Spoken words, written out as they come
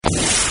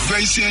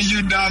great seeing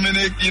you,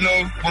 Dominic. You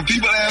know, when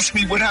people ask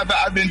me what have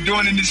I've been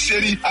doing in the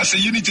city, I say,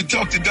 you need to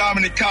talk to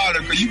Dominic Carter,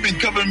 because you've been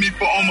covering me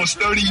for almost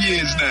 30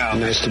 years now.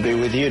 Nice to be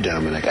with you,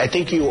 Dominic. I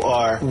think you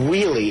are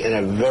really in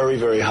a very,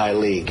 very high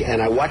league.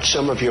 And I watch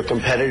some of your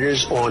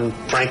competitors on,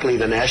 frankly,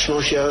 the national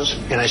shows,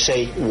 and I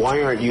say,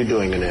 why aren't you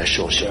doing a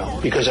national show?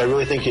 Because I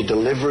really think your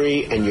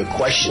delivery and your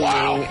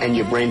questioning and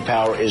your brain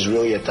power is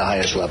really at the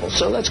highest level.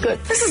 So that's good.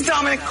 This is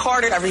Dominic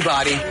Carter,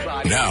 everybody.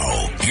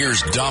 Now,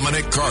 here's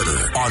Dominic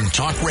Carter on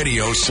Talk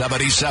Radio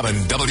 77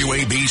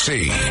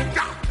 WABC.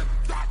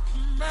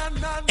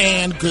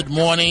 And good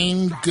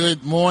morning,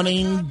 good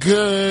morning,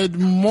 good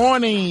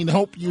morning.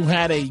 Hope you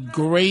had a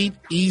great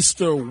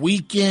Easter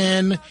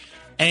weekend.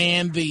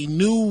 And the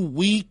new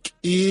week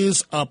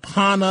is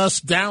upon us.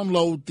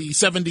 Download the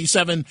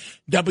 77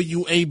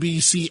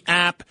 WABC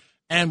app.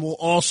 And we'll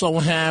also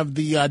have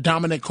the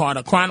Dominic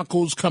Carter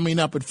Chronicles coming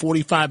up at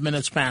 45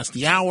 minutes past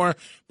the hour.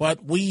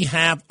 But we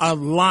have a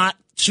lot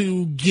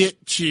to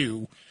get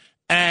to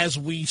as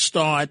we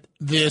start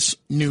this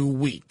new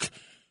week.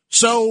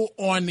 So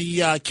on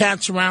the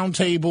Cats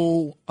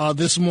Roundtable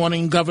this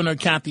morning, Governor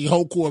Kathy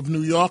Hochul of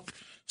New York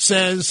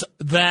says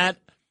that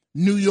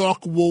New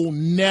York will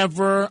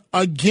never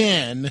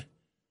again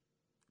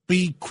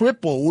be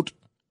crippled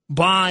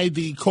by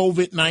the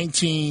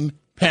COVID-19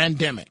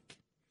 pandemic,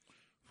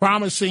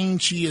 promising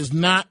she is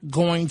not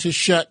going to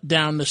shut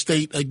down the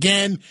state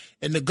again.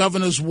 In the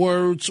governor's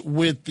words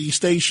with the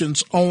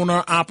station's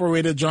owner,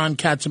 operator John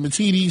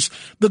Catsimatidis,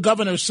 the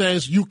governor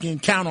says you can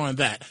count on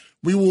that.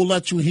 We will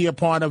let you hear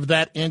part of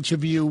that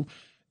interview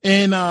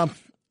in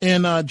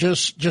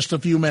just a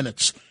few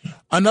minutes.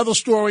 Another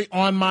story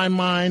on my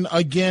mind,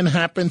 again,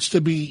 happens to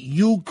be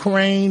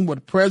Ukraine,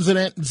 with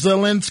President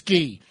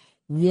Zelensky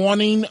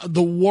warning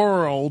the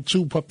world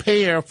to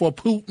prepare for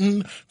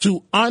Putin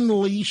to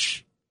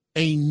unleash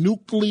a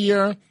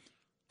nuclear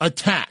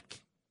attack.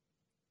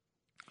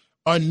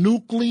 A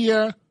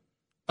nuclear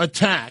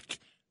attack.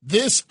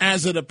 This,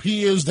 as it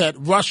appears that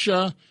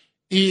Russia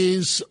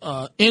is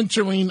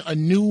entering a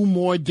new,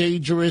 more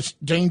dangerous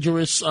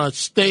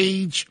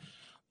stage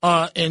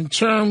in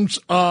terms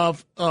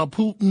of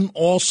Putin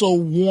also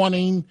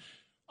warning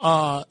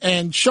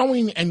and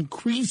showing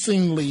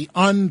increasingly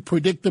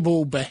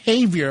unpredictable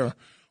behavior,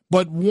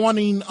 but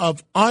warning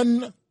of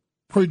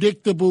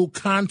unpredictable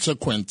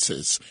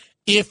consequences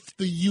if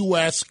the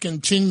U.S.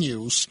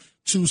 continues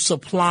to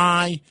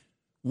supply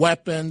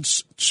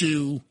weapons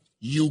to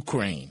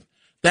Ukraine.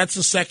 That's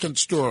the second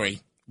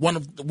story, one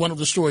of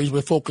the stories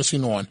we're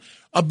focusing on.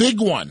 A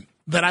big one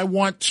that I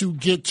want to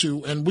get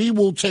to, and we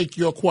will take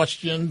your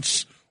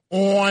questions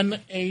on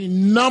a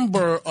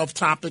number of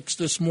topics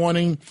this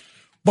morning,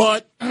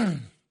 but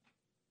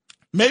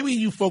maybe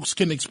you folks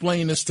can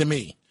explain this to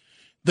me.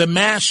 The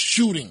mass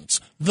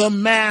shootings,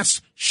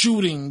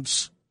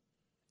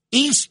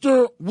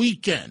 Easter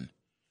weekend.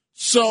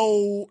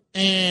 So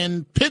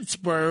in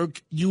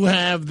Pittsburgh, you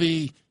have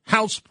the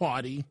house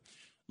party,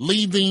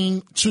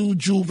 leaving 2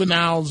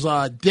 juveniles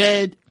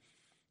dead,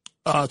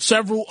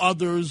 several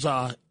others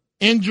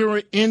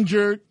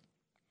injured.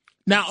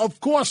 Now,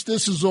 of course,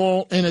 this is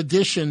all in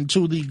addition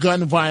to the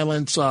gun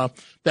violence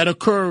that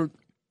occurred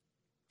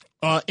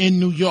in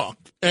New York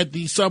at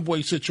the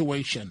subway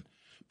situation.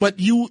 But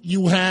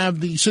you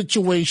have the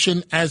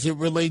situation as it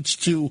relates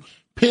to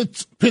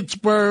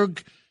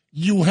Pittsburgh.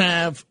 You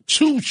have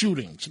 2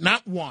 shootings,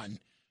 not one.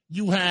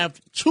 You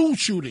have 2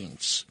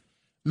 shootings,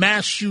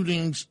 mass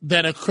shootings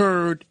that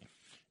occurred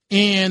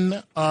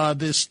in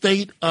the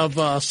state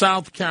of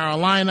South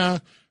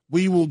Carolina.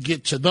 We will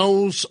get to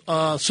those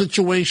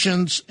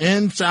situations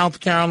in South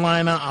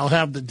Carolina. I'll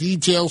have the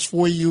details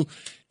for you.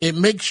 It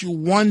makes you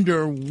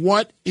wonder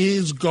what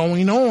is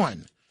going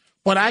on.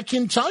 But I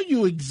can tell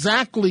you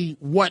exactly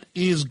what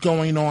is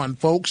going on,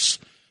 folks.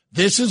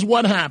 This is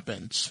what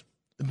happens.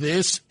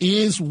 This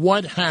is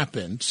what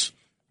happens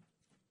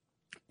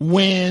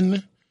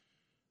when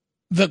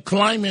the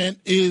climate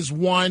is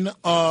one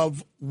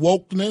of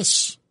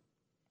wokeness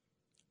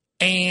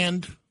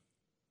and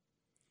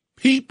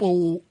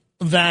people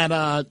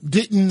that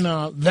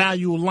didn't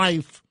value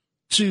life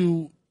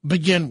to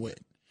begin with.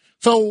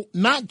 So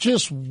not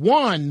just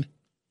one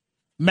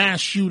mass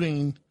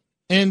shooting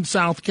in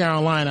South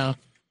Carolina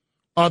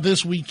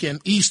this weekend,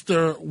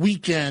 Easter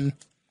weekend,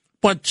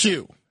 but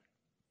 2.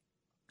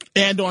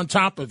 And on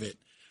top of it,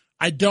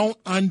 I don't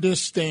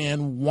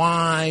understand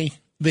why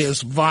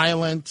there's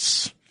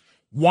violence.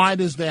 Why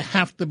does there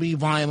have to be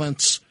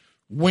violence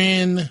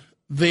when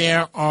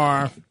there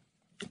are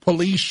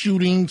police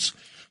shootings?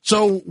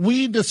 So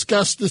we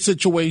discussed the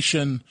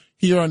situation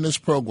here on this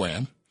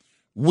program.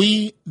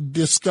 We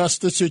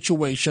discussed the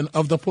situation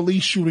of the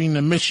police shooting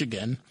in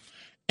Michigan.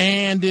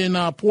 And in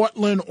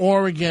Portland,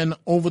 Oregon,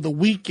 over the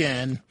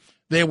weekend,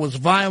 there was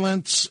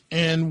violence,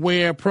 and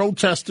where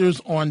protesters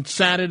on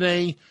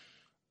Saturday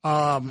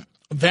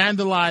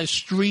vandalized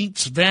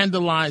streets,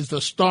 vandalized a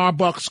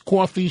Starbucks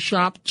coffee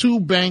shop, 2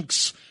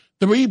 banks,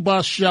 3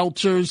 bus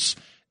shelters,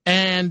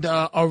 and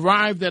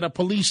arrived at a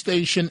police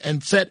station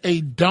and set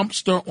a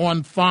dumpster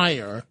on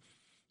fire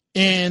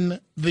in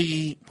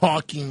the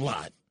parking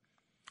lot.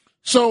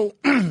 So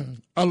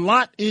a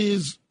lot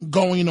is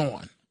going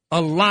on.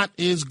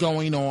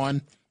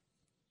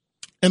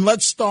 And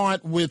let's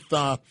start with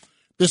the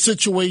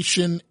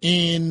situation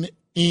in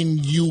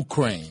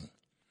Ukraine.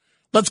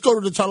 Let's go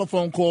to the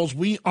telephone calls.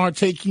 We are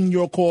taking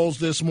your calls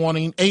this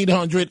morning,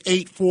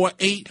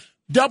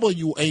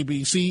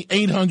 800-848-WABC,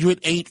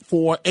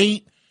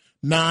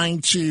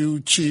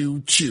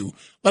 800-848-9222.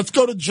 Let's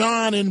go to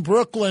John in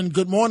Brooklyn.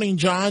 Good morning,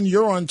 John.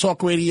 You're on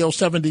Talk Radio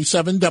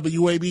 77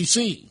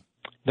 WABC.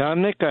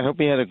 Dominic, I hope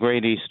you had a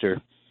great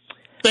Easter.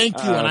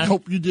 Thank you, and I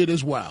hope you did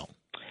as well.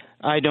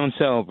 I don't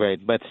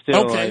celebrate, but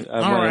still, okay.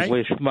 I want to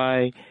wish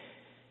my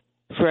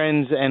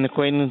friends and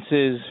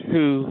acquaintances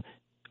who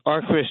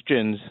are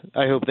Christians,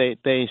 I hope they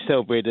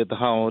celebrated the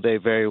holiday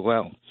very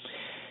well.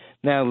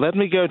 Now, let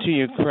me go to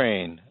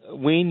Ukraine.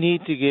 We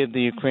need to give the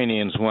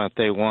Ukrainians what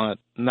they want,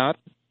 not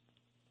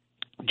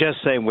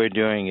just say we're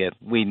doing it.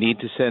 We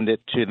need to send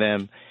it to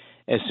them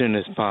as soon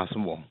as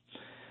possible.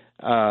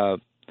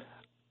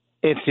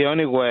 It's the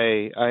only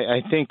way.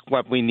 I think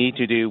what we need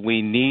to do,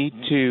 we need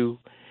to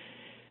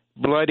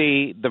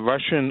bloody the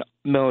Russian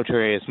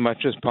military as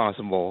much as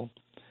possible,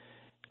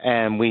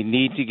 and we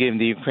need to give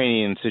the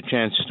Ukrainians a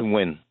chance to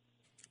win.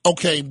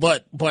 Okay,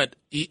 but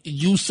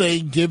you say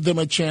give them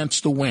a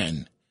chance to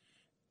win,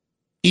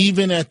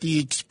 even at the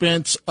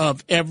expense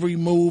of every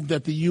move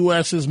that the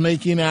U.S. is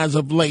making as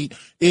of late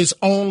is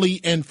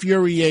only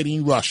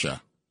infuriating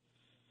Russia.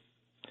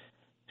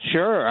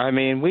 Sure. I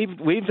mean,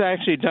 we've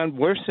actually done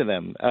worse to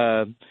them.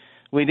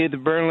 We did the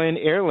Berlin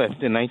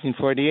airlift in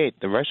 1948.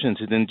 The Russians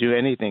didn't do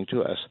anything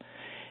to us.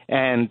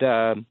 And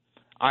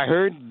I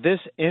heard this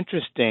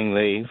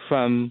interestingly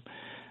from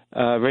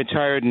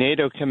retired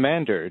NATO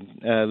commander,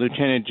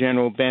 Lieutenant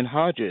General Ben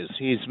Hodges.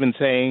 He's been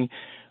saying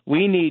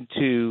we need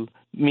to,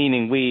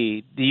 meaning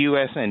we, the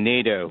U.S. and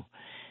NATO,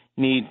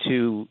 need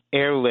to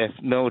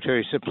airlift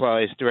military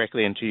supplies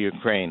directly into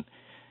Ukraine.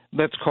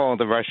 Let's call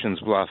the Russians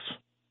bluff.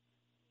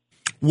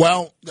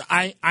 Well,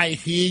 I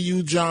hear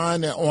you,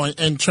 John,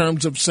 in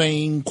terms of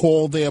saying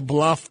call their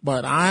bluff,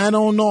 but I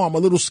don't know. I'm a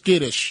little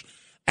skittish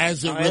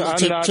as it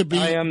relates to be.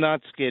 I am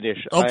not skittish.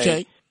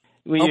 Okay.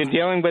 When you're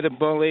dealing with a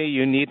bully,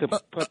 you need to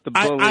put the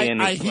bully in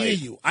his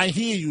place. I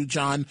hear you,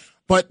 John.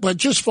 But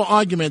just for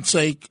argument's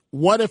sake,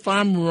 what if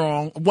I'm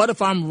wrong? What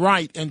if I'm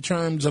right in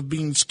terms of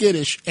being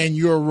skittish and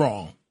you're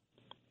wrong?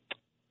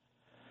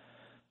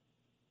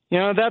 You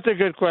know, that's a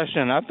good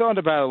question. I've thought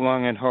about it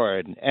long and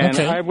hard, and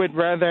okay. I would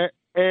rather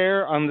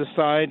err on the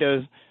side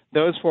of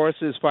those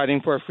forces fighting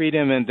for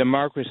freedom and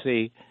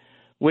democracy,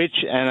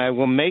 which, and I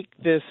will make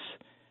this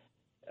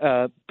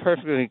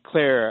perfectly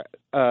clear,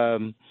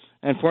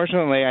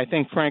 unfortunately, I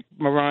think Frank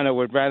Morano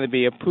would rather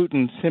be a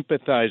Putin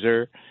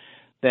sympathizer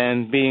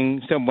than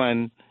being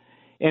someone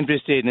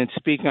interested in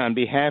speaking on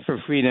behalf of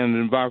freedom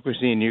and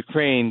democracy in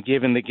Ukraine,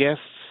 given the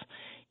guests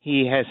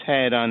he has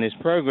had on his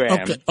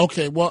program.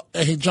 Okay. Well,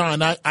 hey,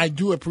 John, I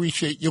do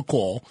appreciate your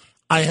call.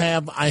 I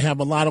have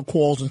a lot of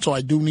calls, and so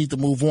I do need to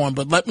move on.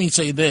 But let me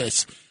say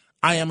this.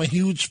 I am a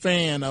huge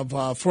fan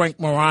of Frank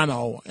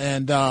Morano,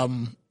 and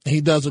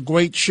he does a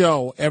great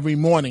show every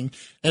morning.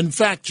 In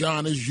fact,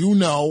 John, as you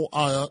know,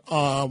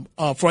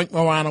 Frank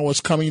Morano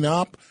is coming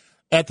up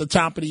at the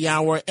top of the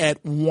hour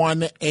at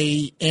 1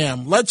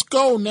 a.m. Let's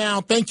go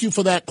now. Thank you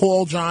for that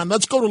call, John.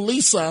 Let's go to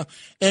Lisa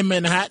in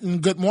Manhattan.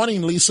 Good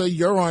morning, Lisa.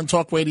 You're on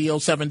Talk Radio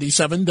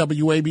 77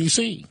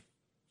 WABC.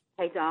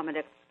 Hey,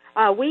 Dominic.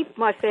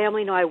 My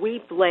family and I,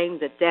 we blame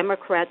the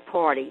Democrat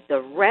Party.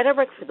 The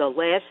rhetoric for the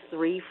last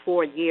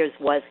 3-4 years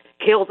was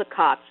kill the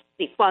cops,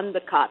 defund the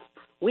cops.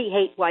 We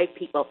hate white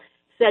people,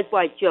 said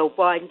by Joe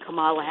Biden,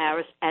 Kamala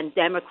Harris, and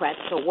Democrats.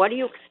 So what do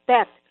you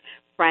expect?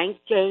 Frank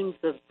James,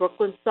 the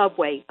Brooklyn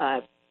subway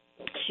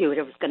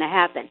shooter, was going to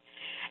happen.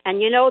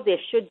 And, you know, there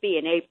should be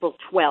an April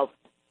 12th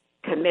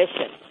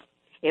commission.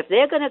 If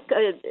they're going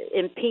to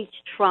impeach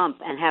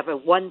Trump and have a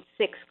 1-6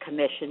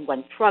 commission,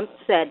 when Trump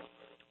said,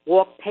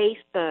 walk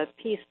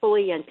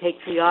peacefully and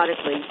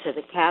patriotically to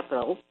the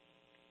Capitol,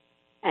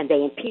 and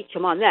they impeach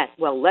him on that.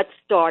 Well, let's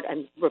start,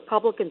 and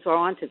Republicans are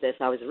onto this.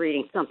 I was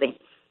reading something,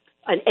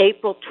 an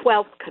April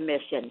 12th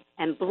commission,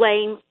 and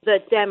blame the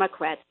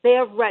Democrats.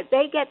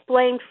 They get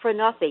blamed for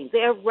nothing.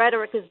 Their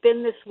rhetoric has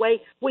been this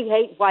way. We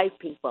hate white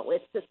people.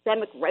 It's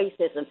systemic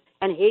racism.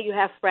 And here you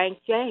have Frank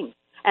James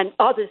and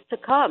others to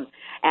come.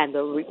 And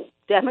the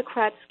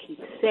Democrats keep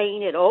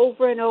saying it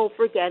over and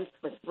over again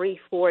for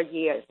 3-4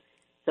 years.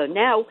 So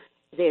now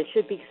there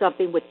should be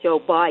something with Joe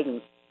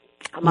Biden,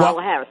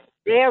 Kamala Harris.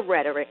 Their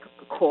rhetoric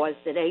caused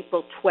an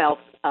April 12th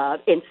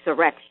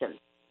insurrection.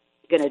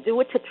 You're going to do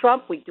it to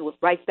Trump, we do it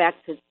right back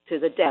to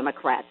the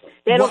Democrats.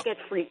 They don't get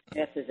free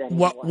passes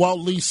anymore. Well,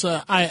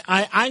 Lisa,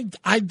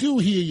 I do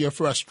hear your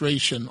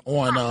frustration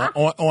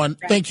on.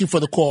 Thank you for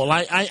the call.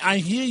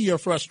 I hear your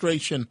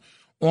frustration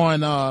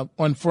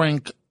on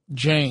Frank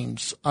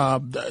James.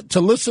 To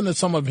listen to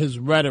some of his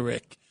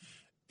rhetoric,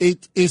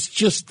 it's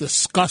just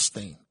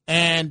disgusting.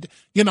 And,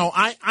 you know,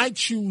 I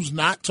choose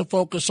not to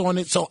focus on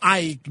it, so I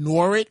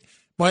ignore it.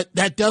 But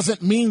that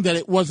doesn't mean that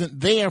it wasn't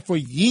there for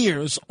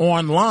years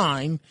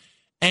online,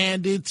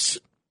 and it's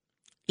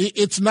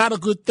not a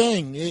good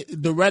thing.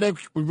 The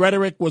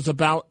rhetoric was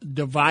about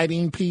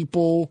dividing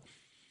people,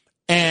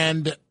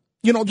 and,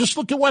 just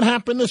look at what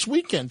happened this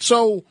weekend.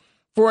 So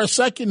for a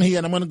second here,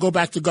 and I'm going to go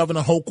back to Governor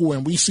Hochul,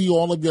 and we see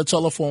all of your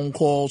telephone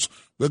calls.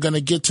 We're going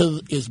to get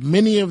to as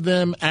many of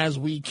them as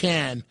we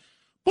can.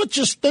 But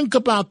just think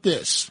about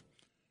this.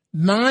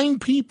 9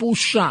 people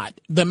shot,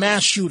 the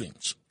mass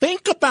shootings.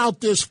 Think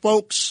about this,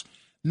 folks.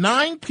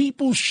 9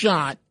 people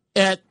shot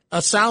at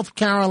a South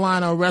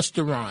Carolina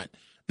restaurant.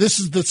 This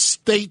is the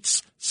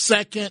state's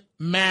second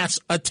mass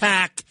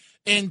attack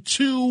in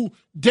 2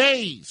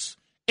 days.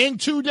 In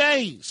 2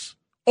 days,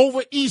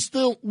 over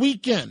Easter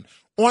weekend.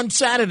 On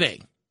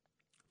Saturday,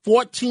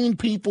 14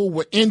 people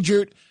were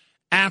injured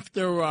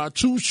after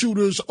 2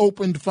 shooters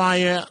opened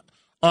fire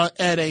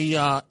at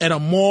a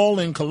mall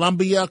in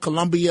Columbia.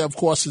 Columbia, of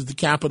course, is the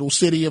capital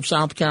city of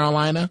South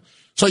Carolina.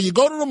 So you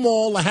go to the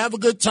mall to have a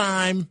good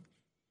time,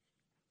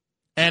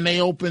 and they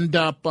opened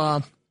up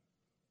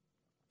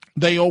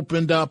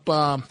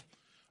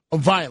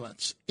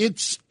violence.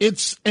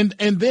 And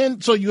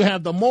then so you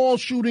have the mall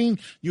shooting,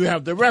 you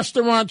have the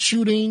restaurant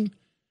shooting,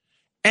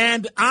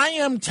 and I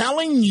am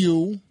telling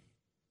you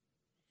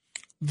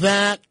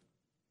that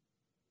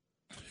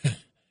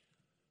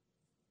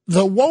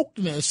the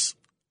wokeness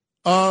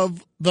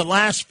of the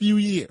last few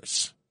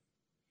years,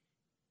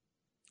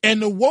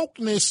 and the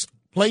wokeness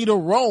played a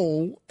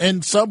role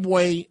in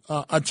Subway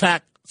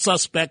attack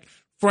suspect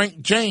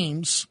Frank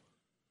James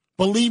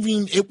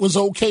believing it was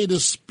okay to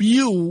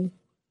spew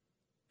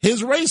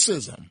his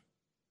racism.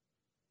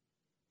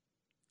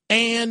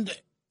 And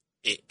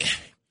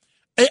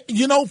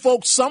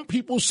folks, some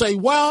people say,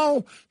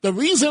 well, the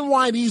reason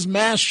why these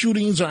mass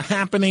shootings are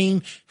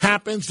happening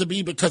happens to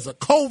be because of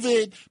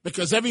COVID,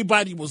 because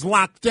everybody was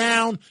locked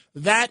down.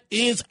 That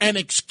is an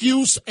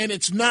excuse, and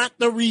it's not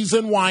the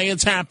reason why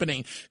it's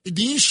happening.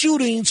 These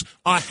shootings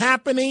are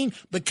happening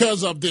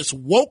because of this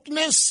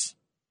wokeness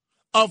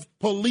of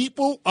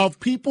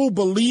people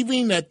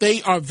believing that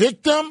they are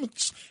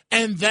victims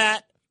and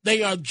that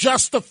they are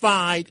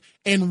justified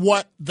in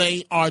what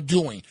they are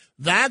doing.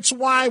 That's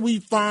why we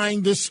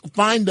find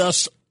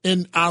ourselves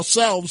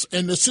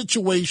in the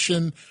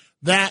situation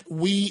that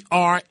we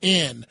are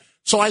in.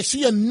 So I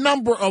see a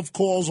number of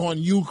calls on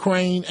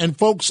Ukraine, and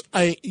folks,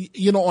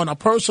 on a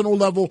personal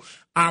level,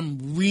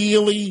 I'm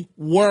really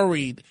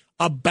worried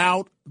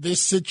about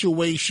this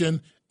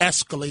situation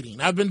escalating.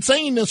 I've been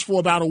saying this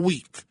for about a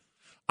week.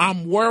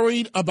 I'm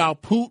worried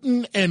about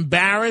Putin,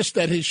 embarrassed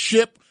that his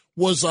ship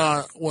was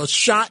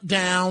shot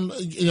down,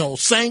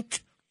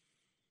 sank,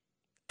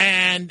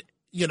 and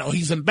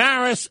he's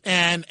embarrassed,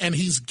 and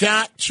he's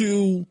got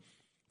to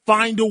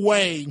find a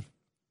way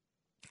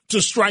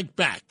to strike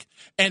back.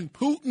 And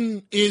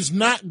Putin is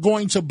not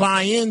going to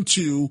buy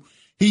into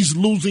he's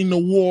losing the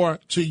war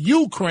to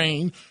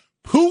Ukraine.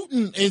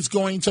 Putin is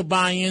going to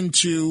buy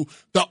into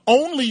the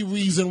only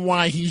reason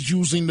why he's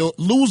losing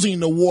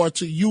the war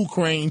to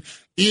Ukraine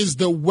is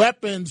the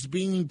weapons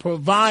being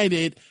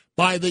provided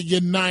by the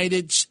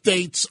United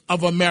States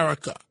of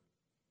America.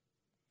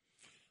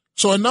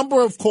 So a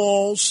number of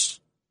calls.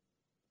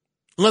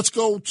 Let's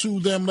go to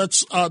them.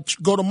 Let's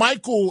go to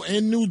Michael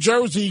in New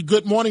Jersey.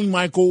 Good morning,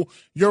 Michael.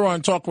 You're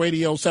on Talk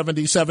Radio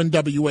 77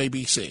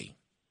 WABC.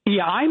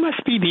 Yeah, I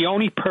must be the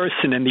only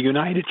person in the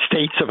United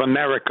States of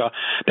America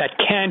that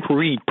can't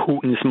read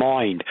Putin's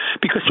mind,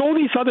 because all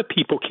these other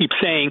people keep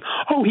saying,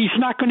 oh, he's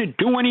not going to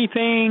do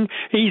anything,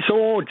 he's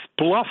all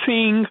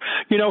bluffing,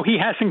 he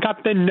hasn't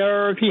got the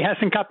nerve, he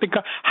hasn't got the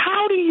gun.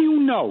 How do you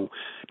know?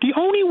 The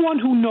only one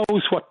who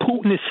knows what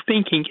Putin is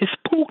thinking is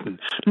Putin.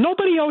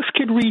 Nobody else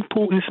could read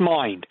Putin's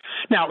mind.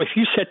 Now, if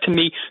you said to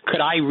me,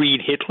 could I read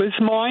Hitler's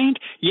mind?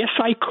 Yes,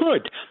 I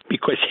could,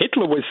 because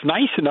Hitler was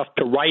nice enough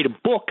to write a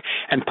book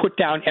and put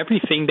down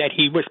everything that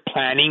he was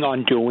planning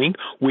on doing,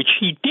 which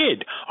he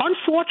did.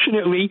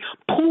 Unfortunately,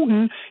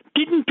 Putin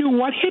didn't do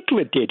what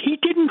Hitler did. He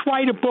didn't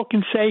write a book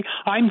and say,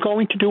 I'm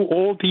going to do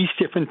all these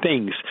different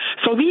things.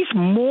 So these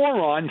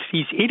morons,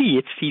 these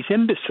idiots, these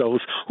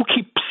imbeciles who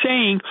keep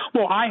saying,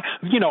 well,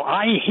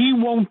 he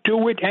won't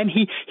do it, and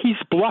he's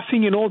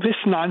bluffing and all this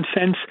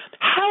nonsense.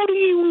 How do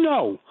you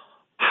know?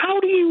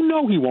 How do you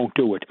know he won't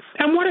do it?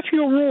 And what if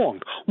you're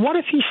wrong? What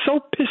if he's so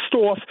pissed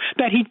off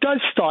that he does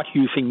start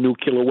using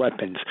nuclear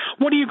weapons?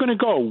 What are you going to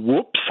go,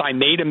 whoops, I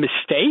made a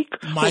mistake?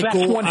 Michael,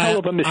 well, that's one hell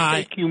of a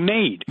mistake you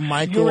made.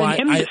 Michael, you're an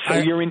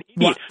imbecile. You're an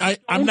idiot.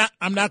 I'm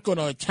not going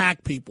to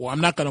attack people.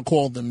 I'm not going to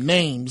call them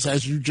names,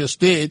 as you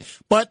just did.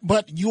 But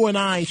you and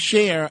I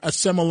share a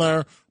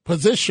similar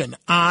position.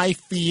 I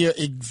fear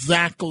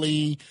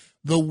exactly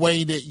the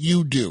way that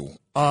you do.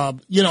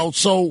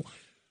 So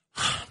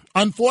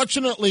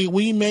unfortunately,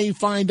 we may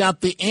find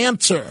out the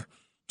answer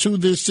to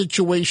this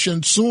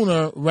situation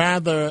sooner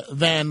rather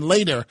than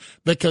later,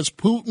 because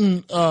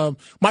Putin,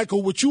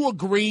 Michael, would you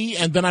agree,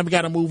 and then I've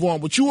got to move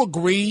on, would you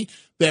agree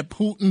that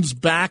Putin's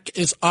back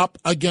is up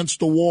against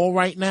the wall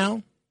right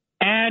now?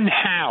 And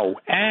how.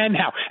 And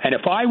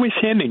if I was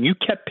him and you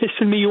kept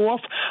pissing me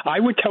off, I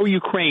would tell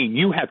Ukraine,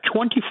 you have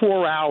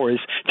 24 hours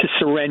to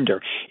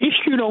surrender. If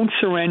you don't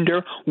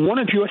surrender, one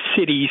of your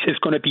cities is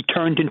going to be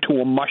turned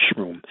into a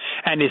mushroom.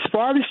 And as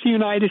far as the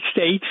United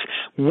States,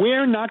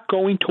 we're not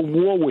going to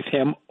war with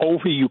him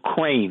over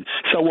Ukraine.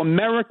 So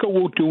America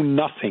will do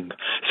nothing.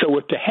 So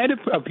if the head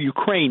of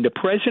Ukraine, the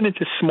president,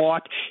 is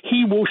smart,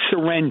 he will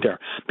surrender.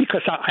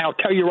 Because I'll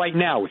tell you right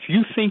now, if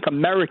you think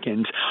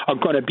Americans are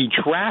going to be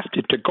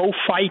drafted to go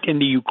fight in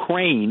the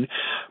Ukraine,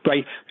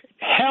 right?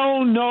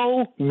 Hell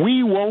no,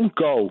 we won't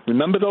go.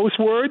 Remember those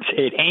words?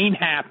 It ain't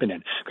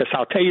happening. Because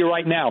I'll tell you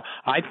right now,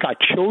 I've got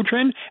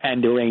children,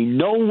 and there ain't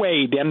no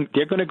way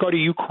they're going to go to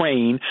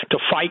Ukraine to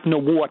fight in a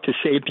war to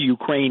save the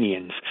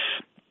Ukrainians.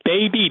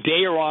 Baby,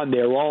 they are on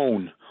their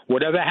own.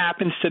 Whatever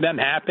happens to them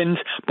happens,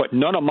 but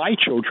none of my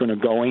children are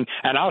going,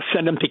 and I'll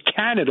send them to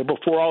Canada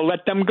before I'll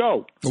let them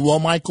go. Well,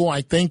 Michael,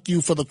 I thank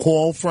you for the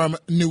call from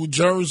New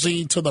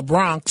Jersey to the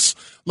Bronx.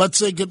 Let's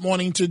say good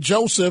morning to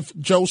Joseph.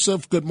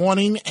 Joseph, good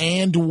morning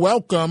and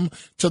welcome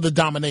to the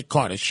Dominic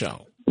Carter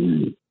Show.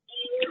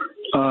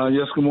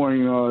 Yes, good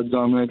morning,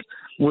 Dominic.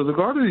 With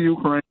regard to the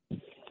Ukraine,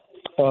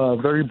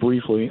 very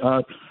briefly,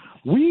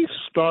 we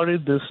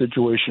started this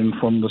situation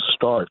from the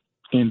start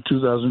in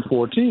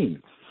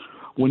 2014.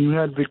 When you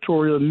had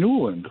Victoria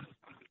Nuland,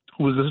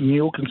 who was this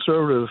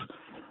neoconservative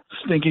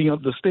stinking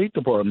up the State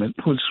Department,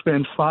 who had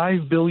spent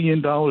 $5 billion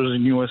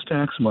in U.S.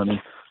 tax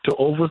money to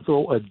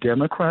overthrow a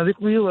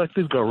democratically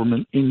elected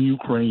government in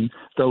Ukraine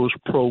that was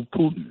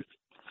pro-Putin.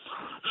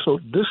 So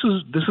this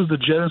is the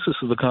genesis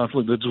of the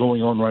conflict that's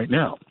going on right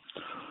now.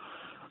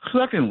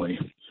 Secondly,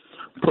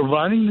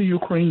 providing the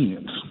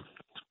Ukrainians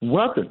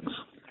weapons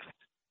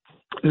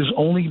is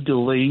only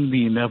delaying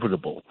the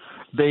inevitable.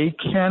 They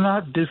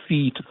cannot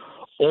defeat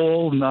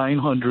all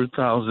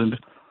 900,000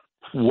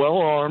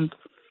 well-armed,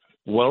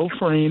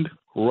 well-trained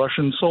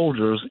Russian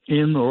soldiers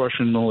in the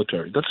Russian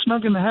military. That's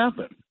not going to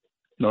happen,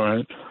 all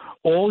right?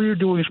 All you're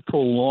doing is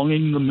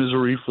prolonging the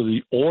misery for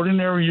the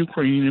ordinary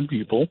Ukrainian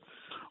people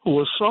who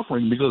are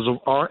suffering because of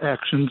our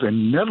actions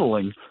and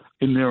meddling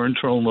in their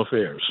internal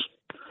affairs.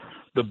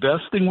 The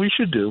best thing we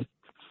should do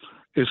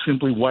is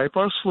simply wipe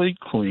our slate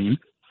clean,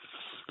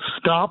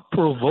 stop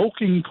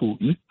provoking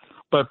Putin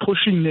by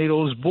pushing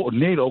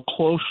NATO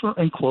closer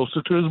and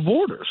closer to his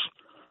borders.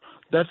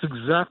 That's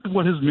exactly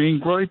what his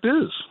main gripe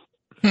is.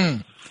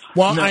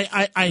 Well, now,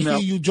 I hear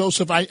you,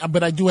 Joseph,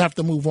 but I do have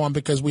to move on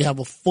because we have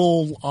a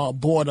full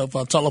board of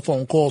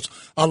telephone calls.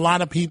 A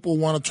lot of people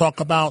want to talk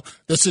about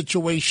the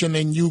situation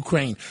in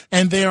Ukraine.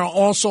 And there are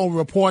also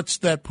reports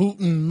that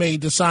Putin may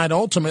decide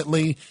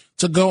ultimately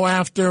to go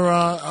after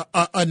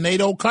a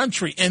NATO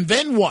country. And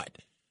then what?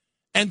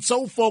 And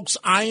so, folks,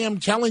 I am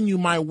telling you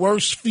my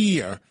worst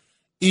fear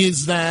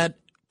is that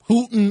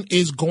Putin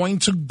is going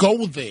to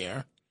go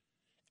there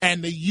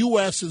and the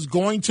U.S. is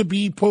going to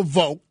be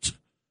provoked,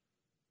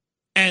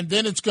 and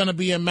then it's going to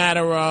be a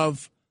matter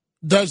of,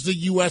 does the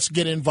U.S.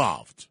 get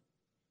involved?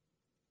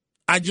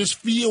 I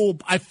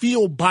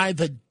feel by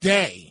the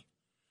day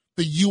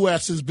the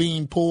U.S. is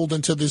being pulled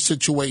into this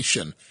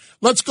situation.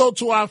 Let's go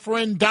to our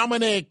friend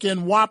Dominic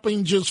in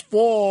Wappingers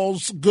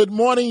Falls. Good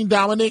morning,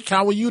 Dominic.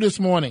 How are you this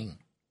morning?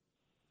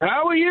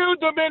 How are you,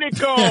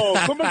 Domenico?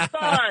 Come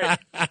aside.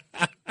 How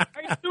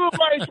you doing,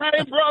 my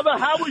Italian brother?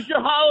 How was your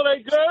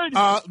holiday?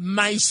 Good?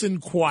 Nice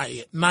and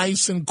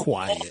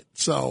quiet.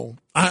 So,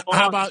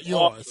 how about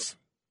yours?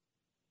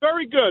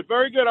 Very good.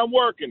 I'm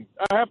working.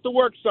 I have to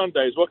work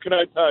Sundays. What can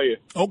I tell you?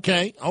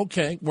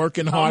 Okay.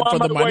 Working hard for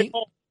the money.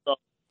 Home,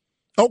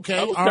 okay,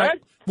 all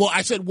right. Well,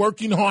 I said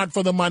working hard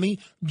for the money.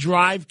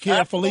 Drive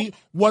carefully. Absolutely.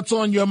 What's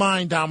on your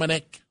mind,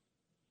 Dominic?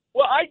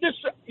 Well, I just,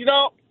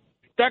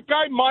 that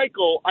guy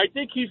Michael, I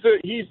think he's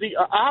the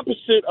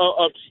opposite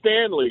of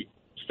Stanley.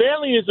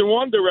 Stanley is in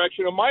one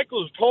direction, and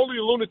Michael is totally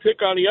a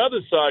lunatic on the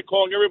other side,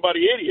 calling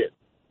everybody idiot.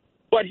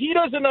 But he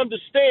doesn't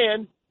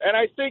understand, and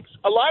I think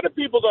a lot of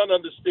people don't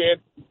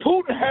understand,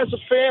 Putin has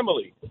a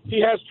family.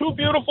 He has two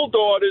beautiful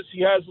daughters.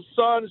 He has a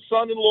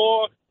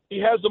son-in-law. He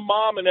has a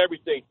mom and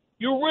everything.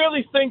 You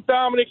really think,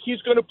 Dominic,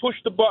 he's going to push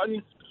the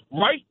button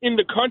right in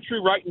the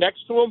country right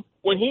next to him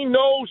when he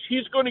knows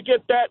he's going to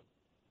get that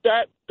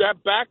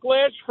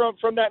backlash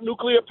from that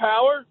nuclear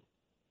power?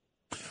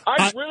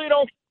 I really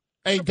don't.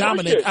 Hey,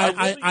 Dominic,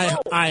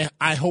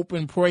 I hope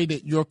and pray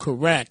that you're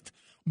correct,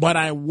 but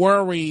I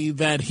worry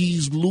that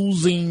he's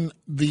losing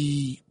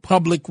the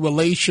public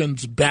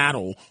relations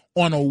battle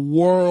on a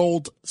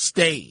world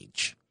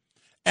stage.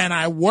 And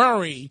I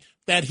worry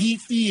that he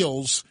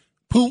feels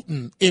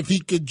Putin, if he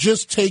could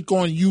just take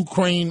on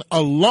Ukraine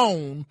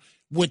alone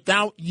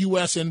without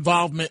U.S.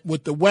 involvement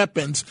with the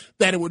weapons,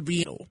 that it would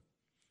be.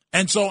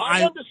 And so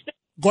I understand.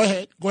 Go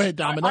ahead,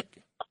 Dominic.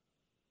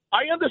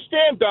 I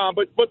understand, Dom,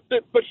 but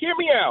hear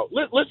me out.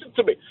 Listen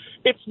to me.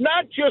 It's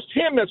not just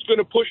him that's going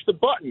to push the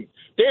button.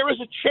 There is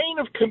a chain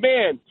of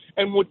command,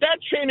 and with that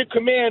chain of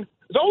command,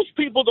 those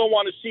people don't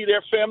want to see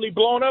their family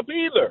blown up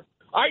either.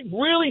 I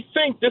really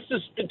think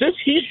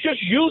he's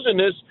just using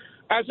this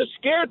as a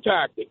scare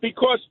tactic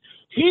because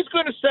he's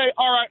going to say,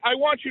 all right, I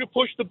want you to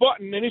push the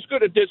button, and there's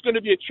going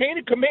to be a chain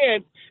of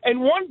command,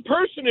 and one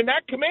person in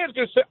that command is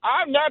going to say,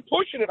 I'm not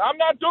pushing it, I'm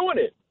not doing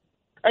it.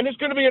 And there's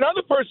going to be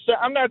another person say,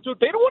 I'm not doing it.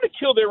 They don't want to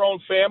kill their own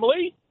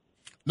family.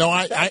 No,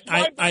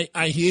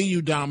 I hear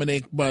you,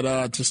 Dominic,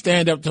 but to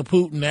stand up to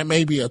Putin, that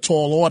may be a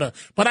tall order.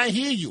 But I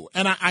hear you,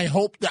 and I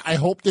hope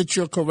that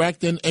you're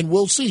correct, and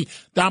we'll see.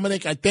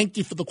 Dominic, I thank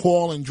you for the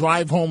call and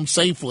drive home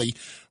safely.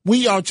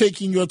 We are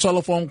taking your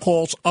telephone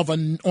calls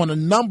on a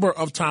number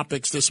of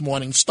topics this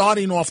morning,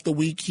 starting off the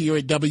week here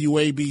at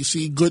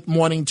WABC. Good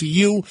morning to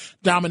you,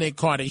 Dominic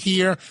Carter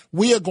here.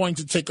 We are going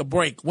to take a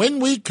break. When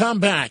we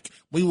come back,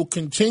 we will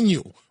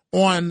continue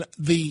on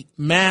the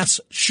mass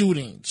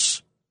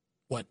shootings.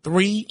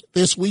 3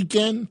 this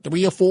weekend?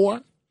 3 or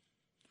 4?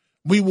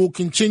 We will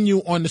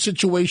continue on the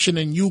situation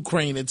in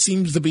Ukraine. It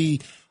seems to be,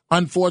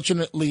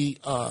 unfortunately,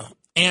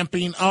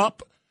 amping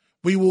up.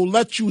 We will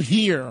let you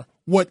hear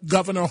what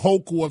Governor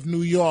Hochul of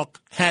New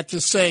York had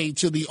to say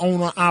to the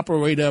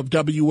owner-operator of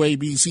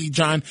WABC,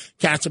 John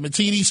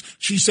Catsimatidis.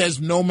 She says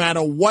no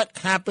matter what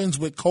happens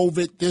with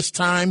COVID this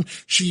time,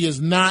 she is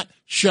not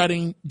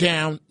shutting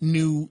down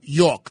New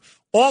York.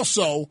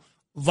 Also,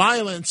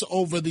 violence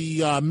over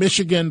the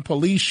Michigan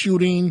police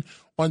shooting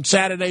on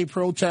Saturday,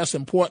 protests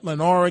in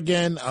Portland,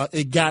 Oregon.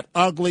 It got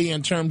ugly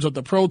in terms of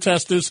the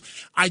protesters.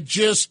 I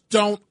just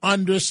don't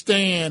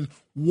understand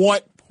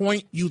what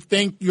point you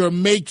think you're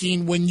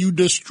making when you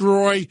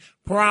destroy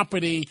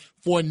property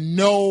for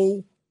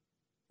no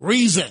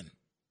reason.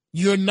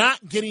 You're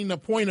not getting the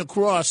point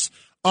across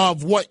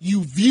of what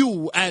you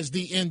view as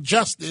the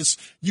injustice.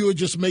 You're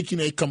just making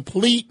a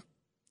complete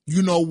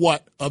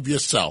you-know-what of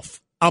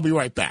yourself. I'll be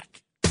right back.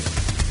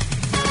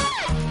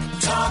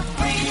 Talk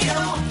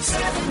Radio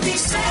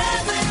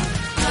 77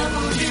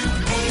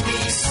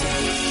 WABC.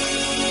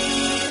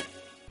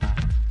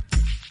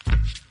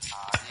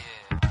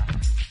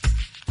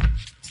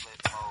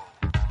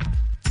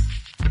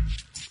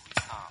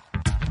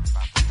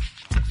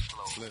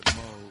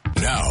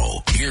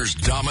 Now, here's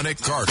Dominic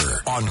Carter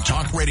on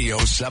Talk Radio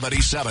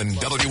 77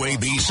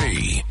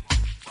 WABC.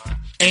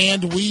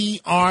 And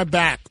we are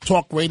back.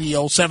 Talk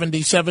Radio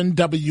 77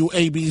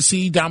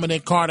 WABC.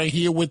 Dominic Carter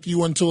here with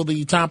you until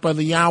the top of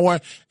the hour.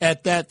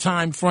 At that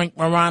time, Frank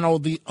Morano,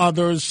 the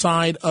other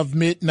side of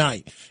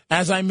midnight.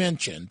 As I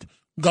mentioned,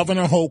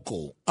 Governor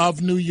Hochul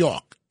of New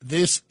York,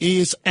 this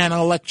is an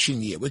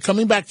election year. We're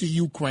coming back to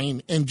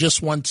Ukraine in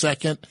just 1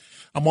 second.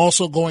 I'm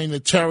also going to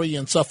Terry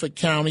in Suffolk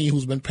County,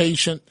 who's been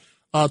patient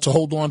to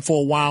hold on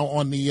for a while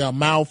on the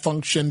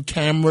malfunction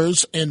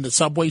cameras in the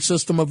subway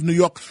system of New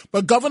York.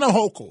 But Governor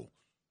Hochul,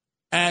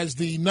 as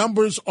the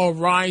numbers are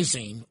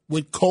rising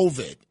with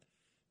COVID,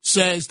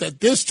 says that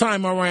this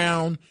time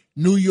around,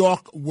 New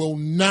York will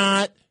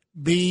not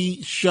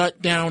be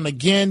shut down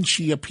again.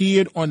 She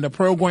appeared on the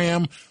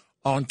program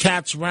on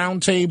Cats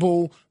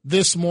Roundtable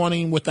this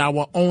morning with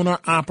our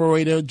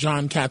owner-operator,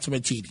 John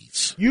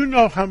Catsimatidis. You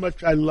know how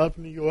much I love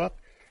New York.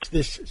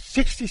 This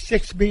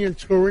 66 million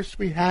tourists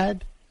we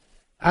had,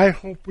 I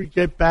hope we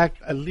get back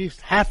at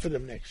least half of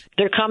them next year.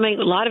 They're coming.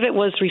 A lot of it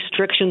was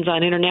restrictions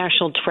on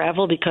international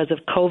travel because of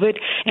COVID.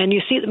 And you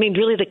see, I mean,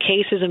 really the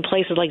cases in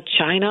places like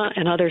China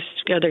and other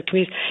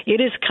communities, it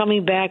is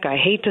coming back. I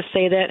hate to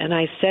say that. And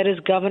I said as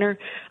governor,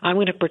 I'm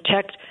going to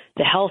protect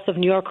the health of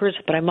New Yorkers,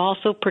 but I'm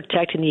also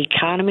protecting the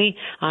economy.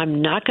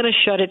 I'm not going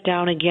to shut it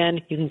down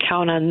again. You can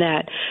count on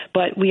that.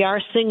 But we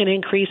are seeing an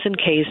increase in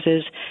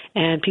cases,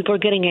 and people are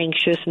getting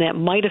anxious, and that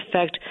might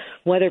affect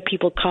whether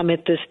people come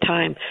at this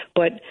time.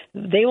 But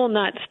they will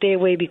not stay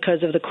away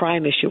because of the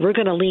crime issue. We're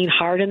going to lean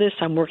hard in this.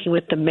 I'm working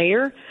with the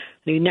mayor.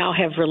 We now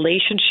have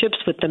relationships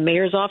with the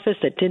mayor's office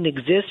that didn't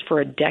exist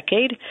for a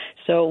decade.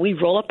 So we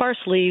roll up our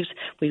sleeves.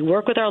 We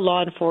work with our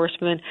law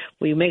enforcement.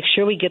 We make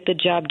sure we get the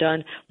job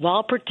done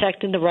while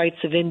protecting the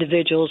rights of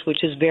individuals,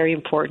 which is very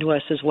important to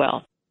us as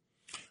well.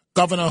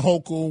 Governor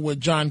Hochul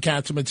with John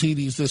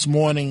Catsimatidis this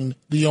morning,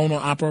 the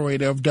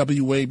owner-operator of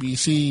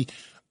WABC,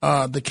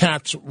 the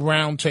Cats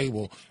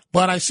Roundtable.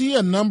 But I see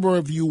a number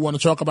of you want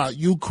to talk about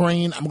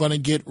Ukraine. I'm going to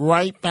get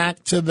right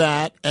back to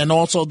that, and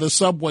also the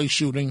subway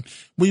shooting.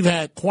 We've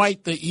had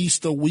quite the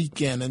Easter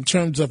weekend in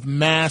terms of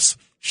mass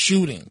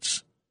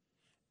shootings.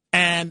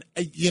 And,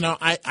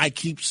 I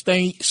keep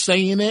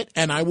saying it,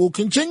 and I will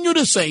continue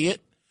to say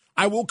it.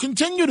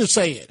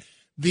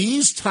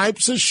 These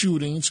types of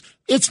shootings,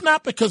 it's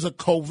not because of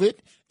COVID.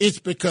 It's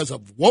because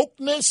of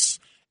wokeness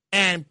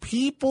and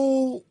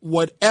people,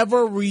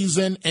 whatever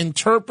reason,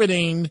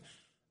 interpreting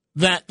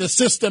that the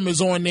system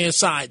is on their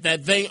side,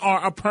 that they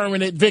are a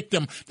permanent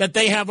victim, that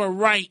they have a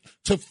right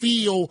to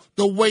feel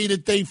the way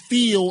that they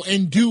feel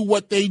and do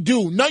what they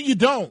do. No, you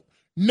don't.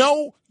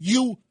 No,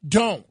 you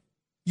don't.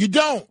 You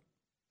don't.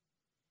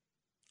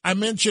 I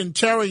mentioned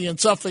Terry in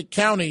Suffolk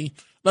County.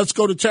 Let's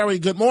go to Terry.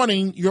 Good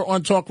morning. You're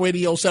on Talk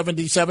Radio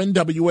 77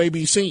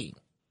 WABC.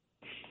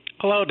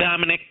 Hello,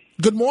 Dominic.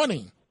 Good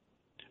morning.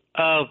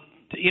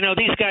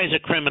 These guys are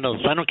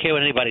criminals. I don't care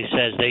what anybody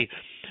says.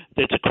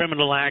 It's a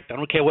criminal act. I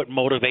don't care what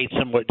motivates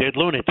them. They're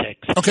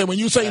lunatics. Okay, when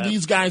you say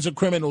these guys are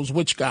criminals,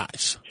 which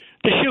guys?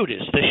 The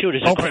shooters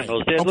are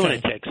criminals. They're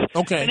lunatics.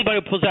 Okay. Anybody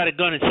who pulls out a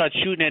gun and starts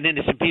shooting at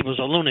innocent people is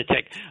a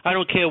lunatic. I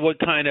don't care what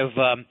kind of,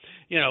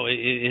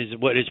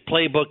 what his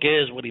playbook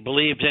is, what he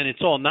believes in.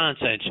 It's all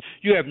nonsense.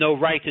 You have no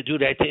right to do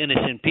that to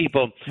innocent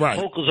people. Right.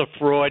 Hochul's a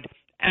fraud.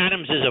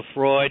 Adams is a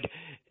fraud.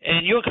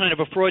 And you're kind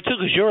of a fraud, too,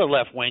 because you're a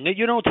left-winger.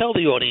 You don't tell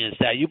the audience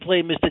that. You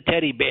play Mr.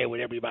 Teddy Bear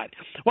with everybody.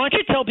 Why don't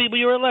you tell people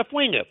you're a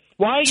left-winger?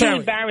 Why are you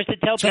embarrassed to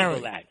tell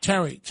people that?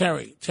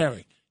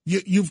 Terry,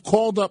 you've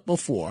called up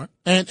before.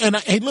 And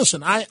hey,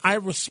 listen, I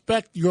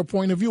respect your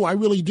point of view. I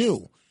really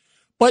do.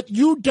 But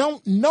you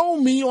don't know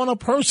me on a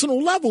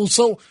personal level.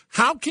 So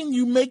how can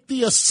you make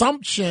the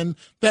assumption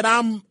that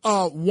I'm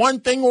one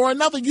thing or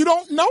another? You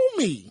don't know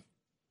me.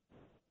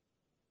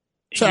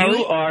 Terry?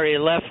 You are a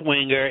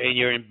left-winger, and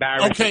you're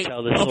embarrassed to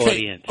tell this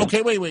audience.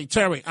 Okay, wait,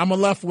 Terry. I'm a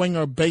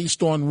left-winger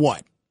based on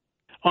what?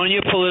 On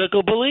your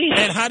political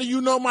beliefs. And how do you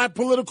know my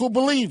political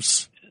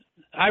beliefs?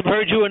 I've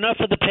heard you enough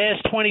for the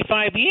past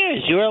 25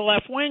 years. You're a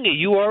left-winger.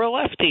 You are a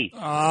lefty.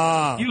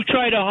 You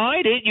try to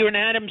hide it. You're an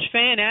Adams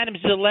fan. Adams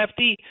is a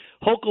lefty.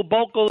 Hochul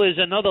Bochul is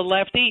another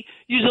lefty.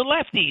 You're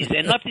lefties,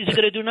 and lefties are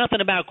going to do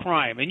nothing about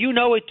crime. And you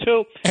know it,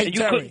 too. Hey, and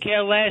you Terry, couldn't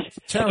care less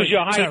because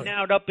you're hiding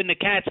out up in the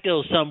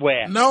Catskills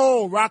somewhere.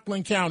 No,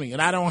 Rockland County,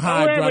 and I don't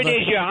hide, Wherever brother.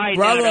 it is you're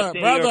hiding out up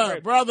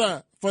there.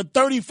 Brother, for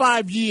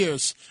 35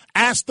 years,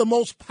 ask the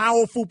most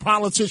powerful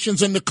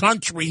politicians in the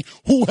country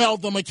who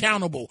held them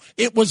accountable.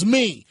 It was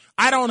me.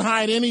 I don't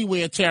hide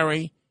anywhere,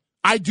 Terry.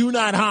 I do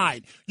not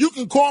hide. You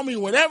can call me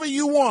whatever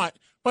you want,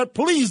 but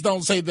please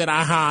don't say that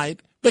I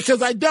hide,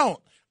 because I don't.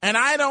 And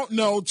I don't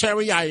know,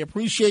 Terry, I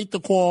appreciate the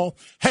call.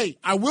 Hey,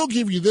 I will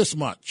give you this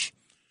much.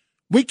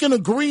 We can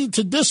agree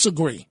to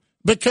disagree,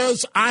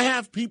 because I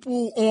have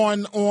people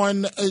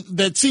on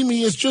that see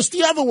me as just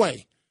the other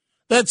way,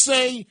 that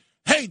say,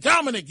 hey,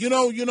 Dominic,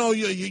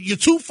 you're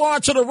too far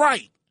to the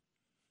right.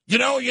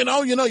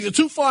 You're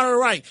too far to the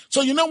right.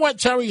 So you know what,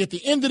 Terry, at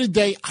the end of the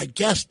day, I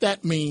guess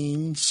that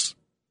means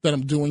that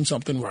I'm doing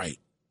something right.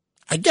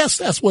 I guess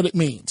that's what it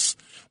means.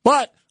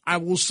 But I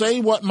will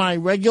say what my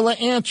regular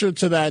answer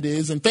to that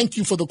is, and thank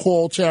you for the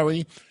call,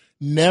 Terry.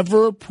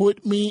 Never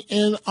put me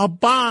in a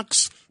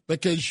box,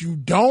 because you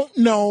don't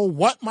know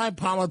what my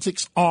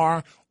politics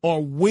are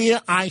or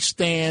where I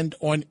stand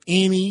on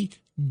any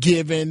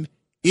given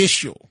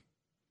issue.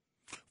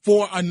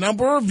 For a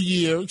number of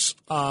years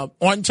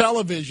on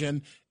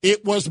television,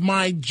 it was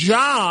my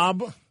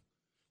job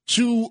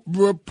to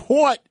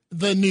report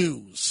the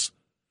news,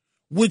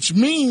 which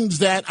means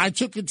that I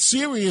took it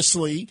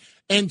seriously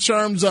in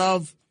terms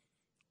of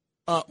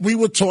we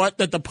were taught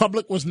that the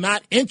public was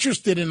not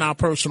interested in our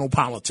personal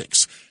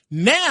politics.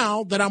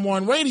 Now that I'm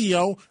on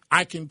radio,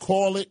 I can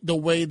call it the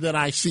way that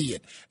I see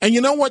it. And you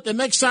know what? The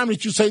next time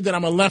that you say that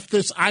I'm a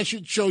leftist, I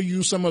should show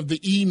you some of the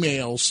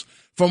emails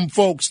from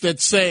folks that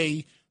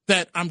say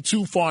that I'm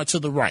too far to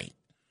the right.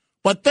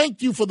 But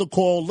thank you for the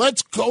call.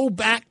 Let's go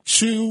back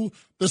to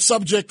the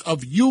subject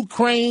of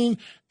Ukraine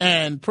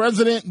and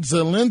President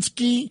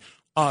Zelensky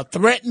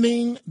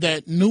threatening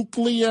that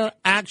nuclear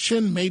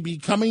action may be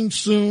coming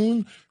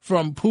soon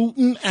from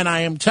Putin. And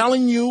I am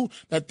telling you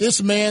that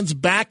this man's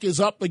back is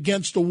up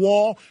against the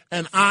wall,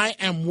 and I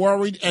am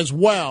worried as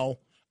well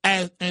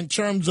in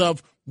terms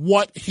of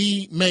what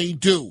he may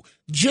do.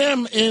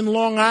 Jim in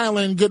Long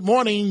Island, good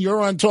morning.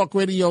 You're on Talk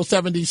Radio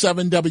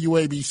 77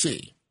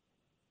 WABC.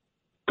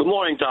 Good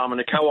morning,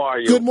 Dominic. How are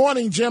you? Good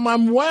morning, Jim.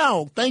 I'm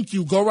well. Thank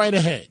you. Go right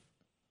ahead.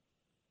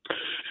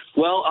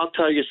 Well, I'll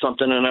tell you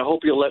something, and I hope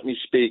you'll let me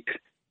speak.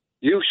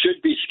 You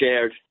should be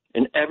scared,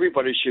 and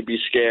everybody should be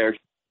scared,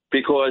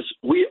 because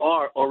we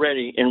are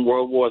already in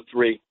World War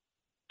III.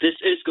 This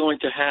is going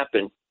to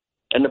happen,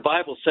 and the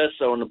Bible says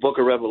so in the book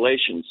of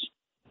Revelations.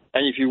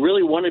 And if you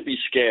really want to be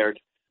scared,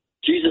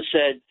 Jesus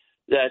said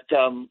that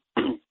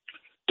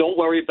don't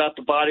worry about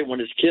the body when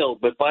it's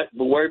killed, but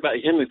worry about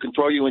him who can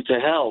throw you into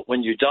hell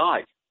when you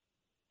die.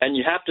 And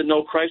you have to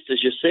know Christ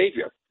as your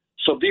Savior.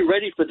 So be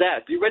ready for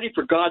that. Be ready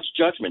for God's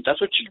judgment.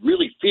 That's what you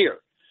really fear,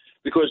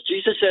 because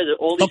Jesus said that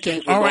all these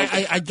things. Okay, all right.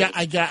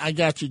 I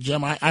got you,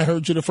 Jim. I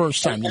heard you the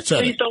first time you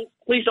said it.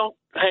 Please don't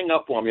hang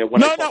up on me.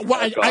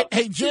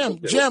 Hey,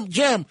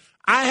 Jim.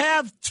 I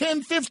have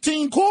 10,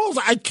 15 calls.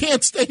 I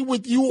can't stay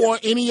with you or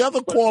any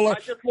other caller. I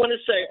just want to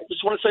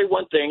say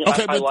one thing.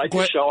 Okay, I like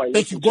your show.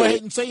 Thank you. Go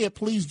ahead and say it,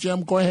 please,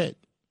 Jim. Go ahead.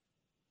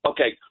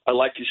 Okay, I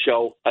like your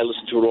show. I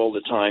listen to it all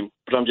the time.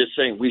 But I'm just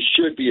saying we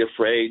should be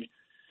afraid,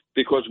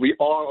 because we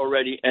are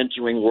already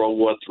entering World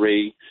War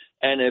III.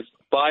 And if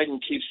Biden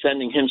keeps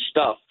sending him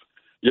stuff,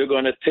 you're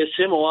going to piss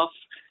him off,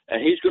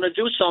 and he's going to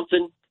do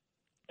something,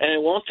 and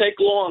it won't take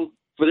long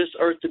for this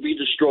earth to be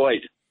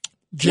destroyed.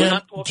 We're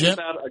not talking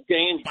about a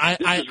game.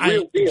 This is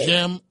real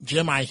deal.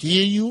 Jim, I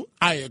hear you.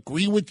 I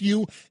agree with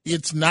you.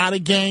 It's not a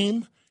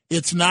game.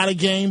 It's not a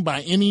game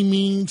by any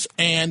means,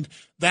 and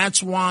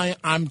that's why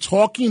I'm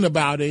talking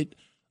about it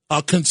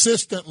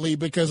consistently,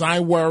 because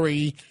I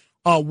worry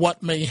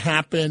what may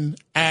happen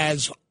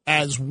as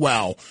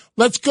well.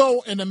 Let's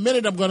go in a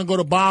minute. I'm going to go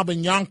to Bob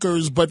in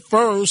Yonkers, but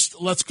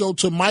first, let's go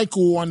to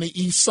Michael on the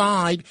east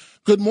side.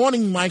 Good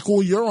morning,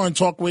 Michael. You're on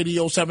Talk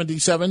Radio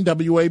 77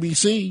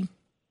 WABC.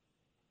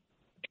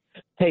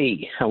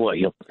 Hey, how are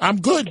you? I'm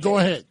good. Go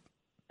ahead.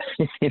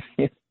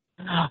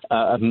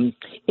 In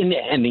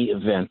any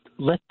event,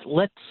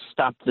 let's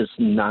stop this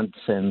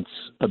nonsense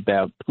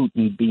about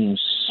Putin being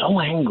so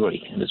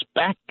angry and his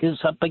back is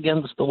up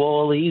against the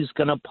wall. He's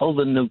going to pull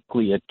the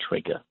nuclear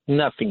trigger.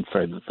 Nothing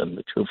further than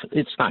the truth.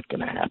 It's not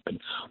going to happen.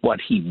 What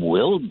he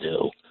will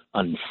do,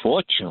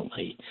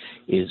 unfortunately,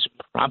 is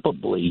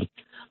probably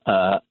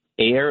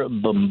air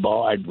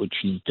bombard, which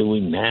he's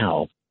doing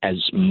now,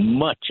 as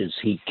much as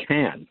he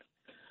can.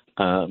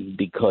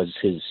 Because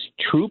his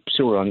troops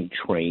are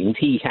untrained.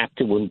 He had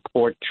to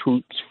import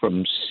troops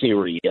from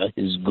Syria,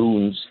 his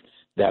goons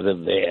that are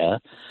there.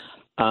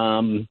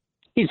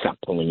 He's not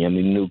pulling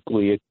any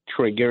nuclear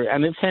trigger.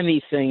 And if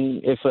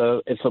anything, if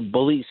a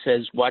bully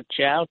says, watch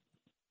out,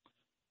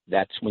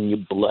 that's when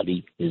you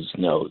bloody his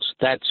nose.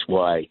 That's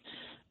why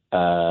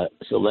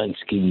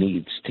Zelensky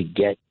needs to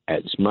get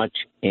as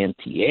much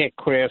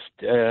anti-aircraft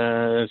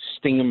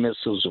Stinger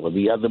missiles or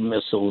the other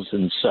missiles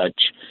and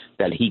such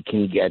that he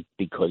can get,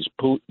 because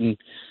Putin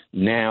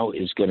now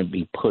is going to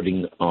be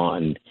putting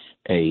on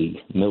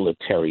a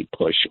military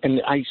push.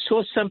 And I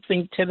saw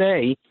something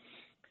today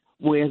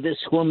where this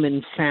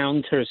woman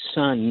found her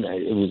son,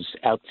 it was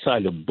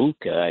outside of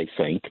Bucha, I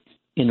think,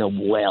 in a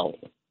well.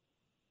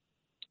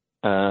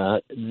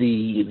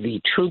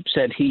 The troops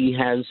that he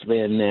has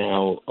there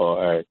now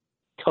are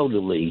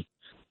totally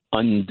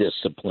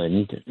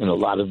undisciplined, and a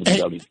lot of them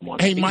don't even want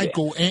to be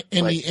Michael, there.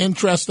 in the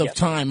interest of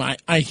time,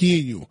 I hear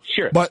you.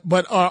 Sure.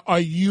 But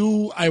are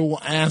you, I will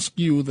ask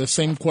you the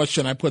same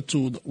question I put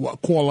to the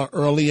caller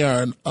earlier,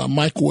 and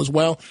Michael as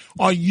well.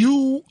 Are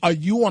you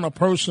on a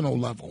personal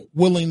level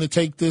willing to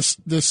take this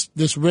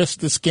risk,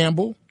 this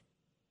gamble?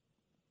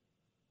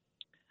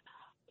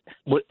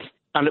 What?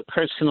 On a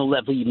personal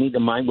level, you mean,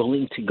 am I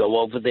willing to go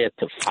over there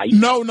to fight?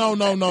 No.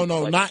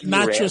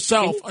 Not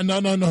yourself.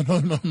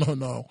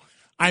 No.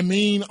 I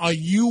mean, are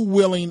you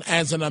willing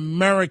as an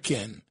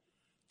American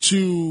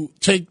to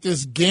take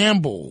this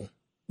gamble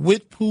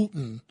with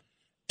Putin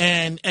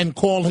and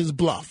call his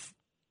bluff?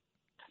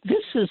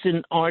 This is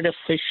an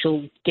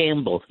artificial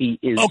gamble. He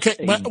is okay.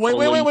 But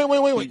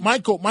wait,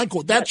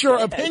 Michael. That's your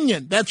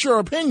opinion. That's your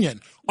opinion.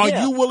 Are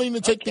you willing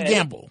to take the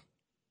gamble?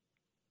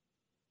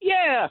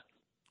 Yeah.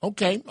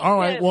 Okay. All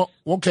right. Yes. Well.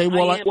 Okay.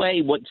 Well.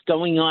 Anyway, what's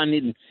going on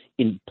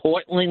in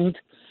Portland?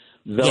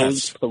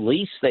 Those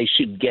police, they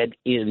should get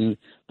in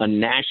a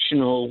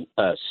national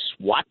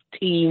SWAT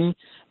team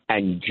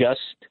and just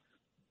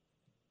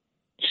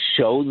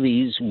show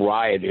these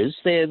rioters,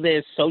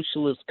 they're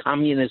socialist,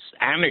 communist,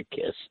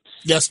 anarchists.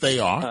 Yes, they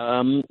are.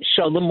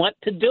 Show them what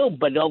to do.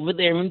 But over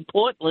there in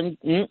Portland,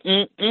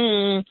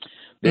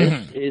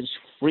 this is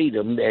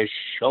freedom. They're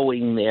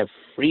showing their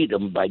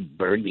freedom by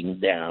burning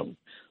down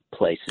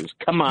places.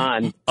 Come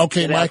on.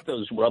 Okay, get out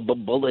those rubber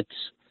bullets.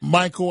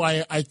 Michael,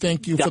 I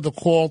thank you for the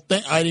call.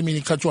 I didn't mean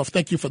to cut you off.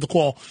 Thank you for the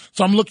call.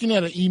 So I'm looking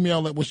at an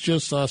email that was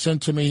just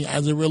sent to me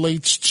as it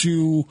relates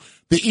to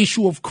the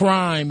issue of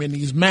crime and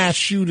these mass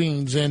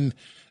shootings. And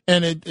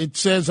it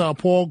says,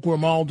 Paul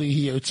Grimaldi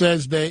here, it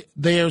says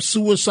they are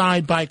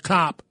suicide by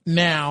cop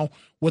now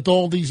with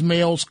all these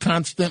males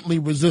constantly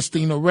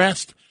resisting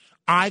arrest.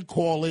 I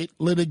call it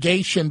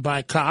litigation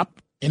by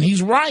cop. And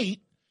he's right.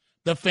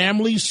 The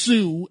families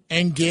sue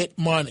and get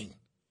money.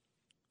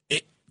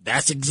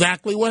 That's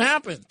exactly what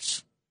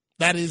happens.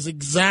 That is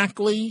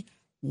exactly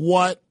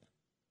what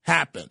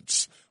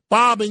happens.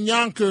 Bob in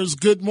Yonkers,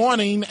 good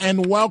morning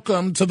and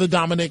welcome to the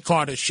Dominic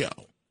Carter Show.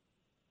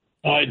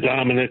 Hi,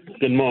 Dominic.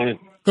 Good morning.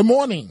 Good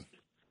morning.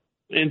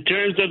 In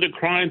terms of the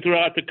crime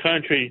throughout the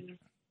country,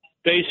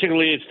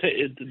 basically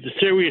the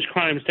serious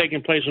crimes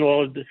taking place in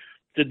all of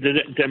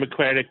the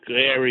democratic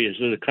areas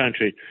of the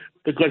country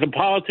because the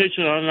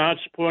politicians are not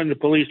supporting the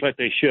police like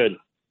they should.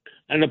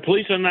 And the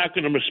police are not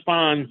going to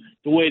respond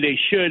the way they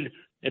should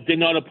if they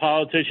know the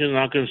politicians are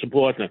not going to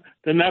support them.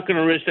 They're not going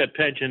to risk their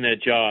pension, their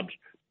jobs.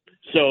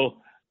 So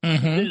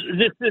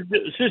this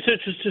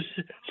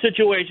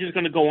situation is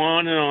going to go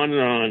on and on and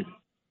on.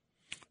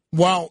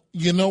 Well,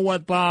 you know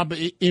what, Bob?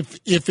 If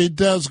it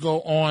does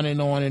go on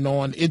and on and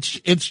on, it's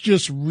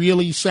just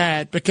really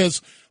sad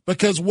because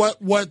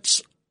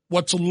what's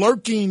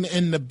lurking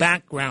in the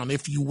background,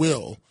 if you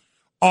will,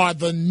 are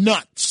the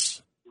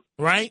nuts,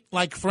 right?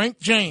 Like Frank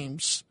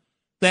James.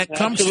 That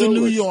comes to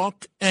New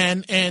York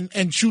and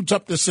shoots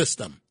up the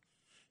system.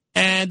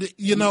 And,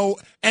 you know,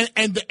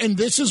 and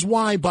this is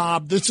why,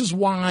 Bob, this is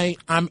why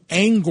I'm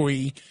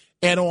angry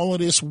at all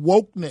of this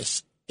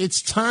wokeness.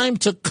 It's time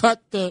to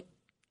cut the,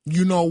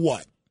 you know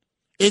what?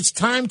 It's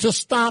time to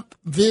stop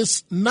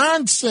this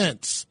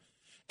nonsense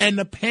and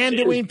the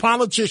pandering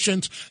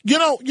politicians. You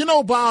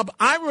know, Bob,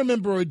 I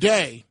remember a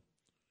day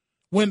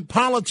when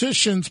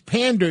politicians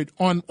pandered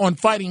on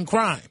fighting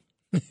crime.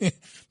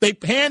 They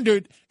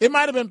pandered. It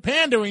might have been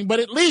pandering, but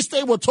at least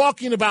they were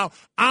talking about,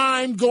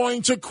 I'm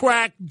going to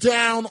crack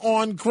down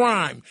on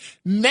crime.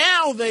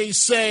 Now they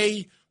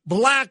say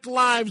Black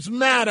Lives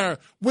Matter.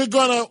 We're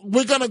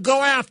gonna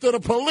go after the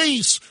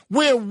police.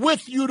 We're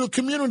with you, the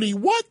community.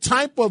 What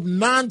type of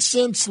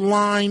nonsense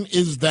line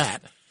is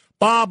that?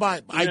 Bob,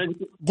 I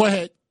go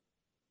ahead.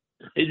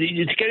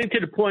 It's getting to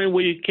the point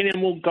where you can't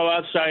even go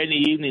outside in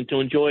the evening to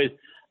enjoy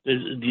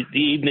the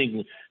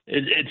evening.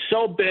 It's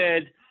so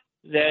bad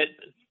that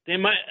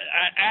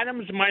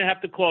Adams might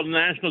have to call the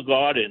National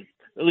Guard in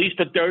at least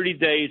for 30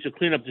 days to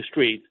clean up the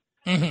streets.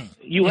 Mm-hmm.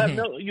 You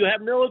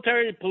have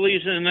military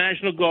police and the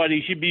National Guard.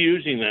 You should be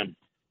using them.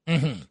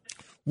 Mm-hmm.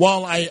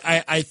 Well,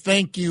 I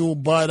thank you,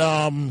 but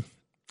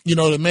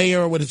the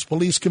mayor with his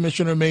police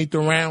commissioner made the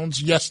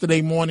rounds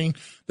yesterday morning.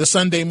 The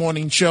Sunday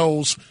morning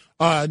shows.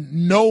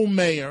 No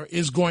mayor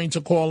is going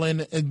to call in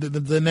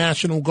the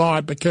National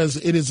Guard because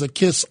it is a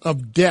kiss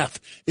of death.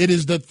 It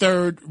is the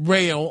third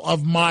rail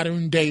of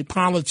modern day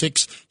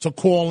politics to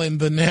call in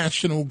the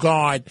National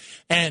Guard,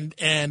 and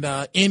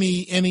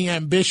any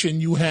ambition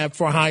you have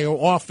for higher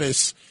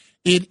office,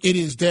 it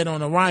is dead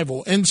on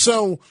arrival. And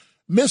so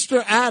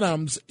Mr.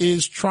 Adams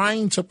is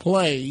trying to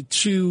play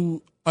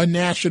to a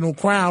national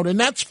crowd, and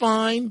that's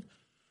fine.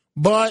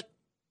 But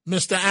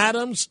Mr.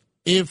 Adams,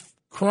 if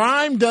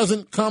crime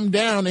doesn't come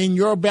down in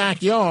your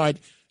backyard,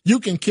 you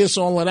can kiss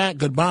all of that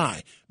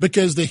goodbye,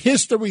 because the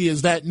history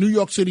is that New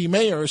York City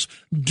mayors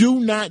do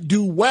not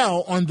do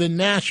well on the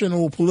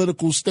national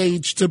political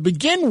stage to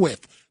begin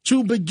with.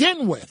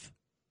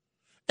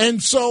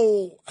 And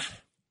so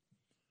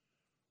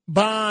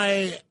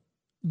by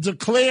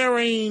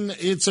declaring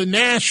it's a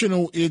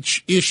national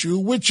issue,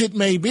 which it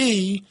may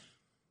be,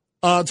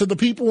 to the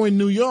people in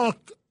New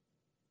York,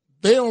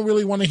 they don't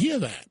really want to hear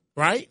that.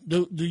 Right?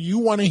 Do you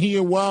want to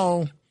hear,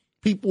 well,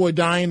 people are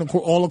dying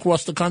all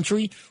across the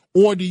country?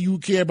 Or do you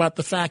care about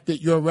the fact that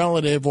your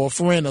relative or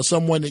friend or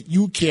someone that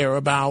you care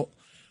about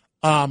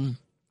has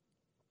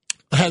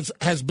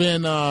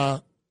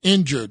been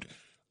injured?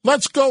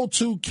 Let's go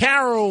to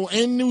Carol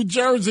in New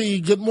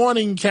Jersey. Good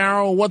morning,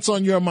 Carol. What's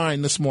on your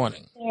mind this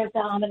morning? Here,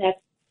 Dominic.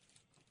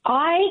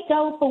 I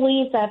don't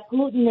believe that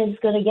Putin is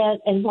going to get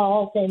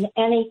involved in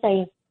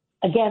anything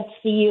against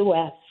the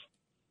U.S.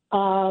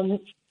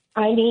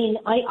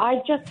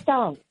 I just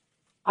don't.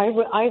 I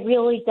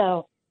really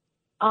don't.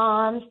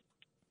 And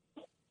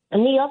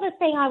the other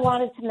thing I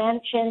wanted to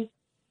mention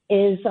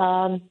is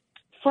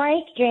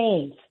Frank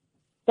James.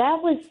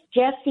 That was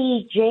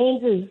Jesse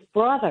James's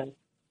brother.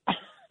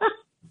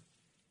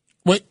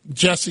 Wait,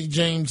 Jesse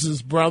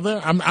James's brother?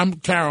 I'm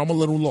Carol. I'm a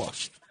little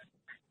lost.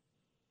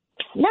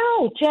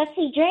 No,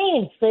 Jesse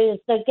James, the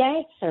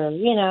gangster.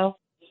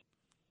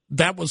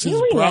 That was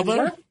his brother.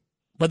 Remember?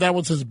 But that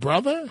was his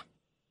brother.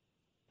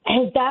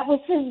 And that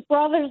was his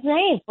brother's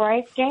name,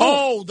 Frank James.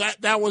 Oh,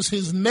 that was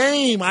his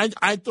name.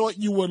 I thought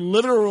you were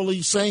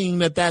literally saying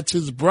that that's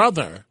his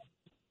brother.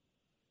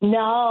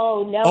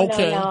 No.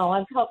 Okay. No.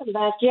 I'm talking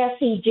about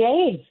Jesse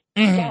James.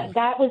 Mm-hmm.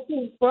 That was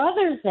his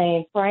brother's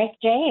name, Frank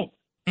James.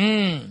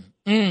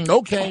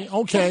 Okay.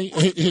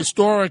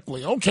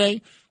 Historically.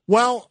 Okay.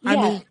 Well, yeah. I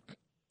mean,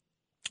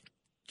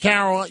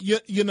 Carol,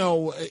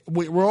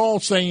 we're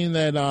all saying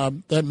that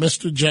that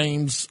Mr.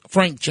 James,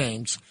 Frank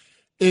James,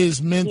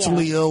 is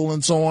mentally ill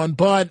and so on.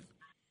 But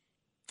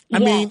I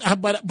mean,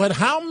 but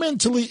how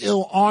mentally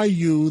ill are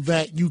you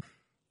that you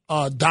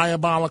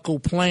diabolical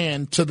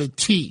plan to the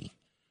T?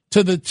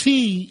 To the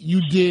T,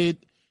 you did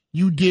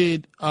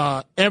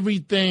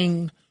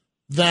everything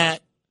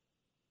that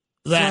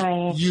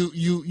right.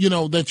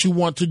 that you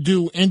want to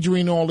do,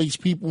 injuring all these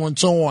people and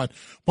so on.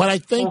 But I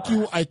thank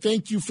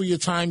you for your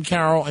time,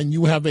 Carol, and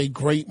you have a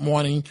great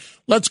morning.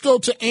 Let's go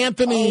to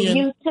Anthony.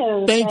 You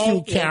too. Thank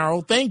you,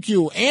 Carol. Thank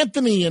you.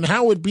 Anthony in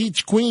Howard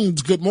Beach,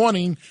 Queens. Good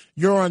morning.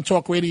 You're on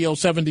Talk Radio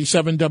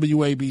 77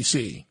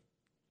 WABC.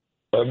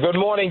 Good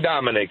morning,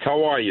 Dominic.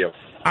 How are you?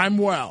 I'm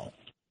well.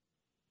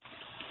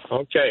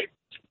 Okay.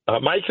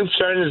 My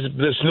concern is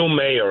this new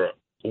mayor.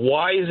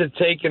 Why is it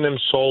taking him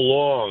so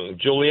long?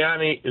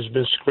 Giuliani has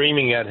been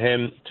screaming at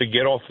him to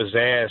get off his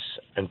ass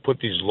and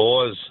put these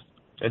laws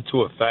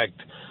into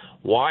effect.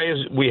 Why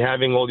is we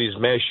having all these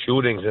mass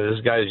shootings and this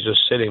guy is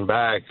just sitting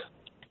back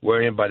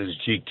worrying about his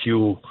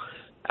GQ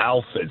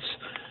outfits?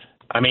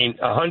 I mean,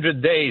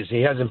 100 days,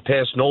 he hasn't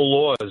passed no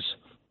laws.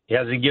 He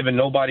hasn't given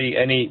nobody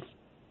any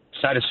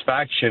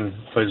satisfaction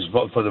for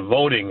the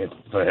voting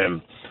for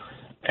him.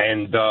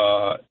 And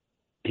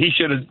he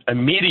should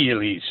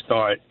immediately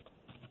start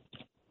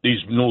these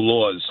new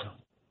laws.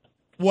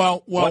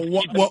 Well, What is he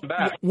worried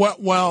about?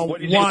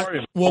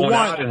 Going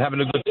out and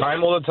having a good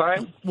time all the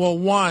time? Well,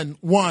 one,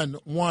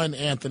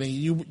 Anthony,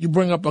 you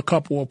bring up a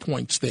couple of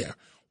points there.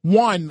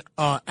 One,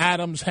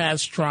 Adams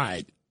has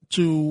tried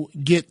to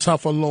get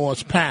tougher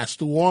laws passed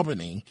through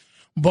Albany,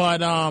 but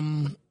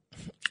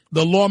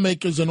the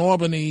lawmakers in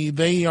Albany,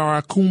 they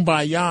are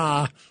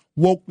kumbaya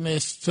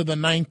wokeness to the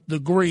 9th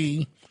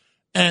degree.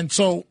 And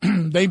so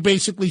they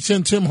basically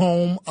sent him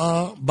home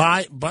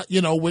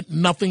with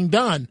nothing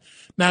done.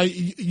 Now,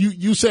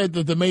 you said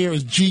that the mayor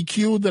is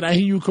GQ. Did I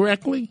hear you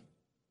correctly?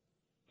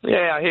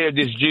 Yeah, I hear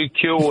this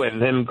GQ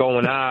and him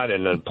going out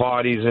and the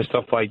parties and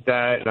stuff like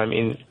that. I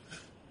mean,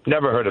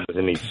 never heard of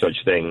any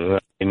such thing.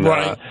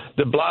 Right.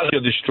 De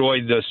Blasio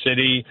destroyed the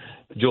city.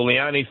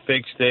 Giuliani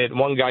fixed it.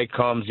 One guy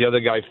comes, the other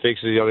guy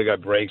fixes it, the other guy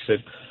breaks it.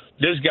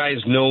 This guy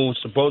is new.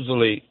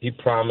 Supposedly, he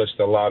promised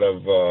a lot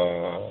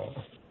of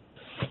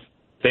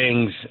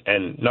things,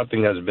 and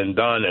nothing has been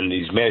done, and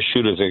these mass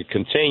shooters are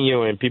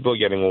continuing, and people are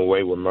getting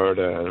away with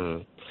murder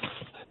and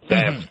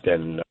theft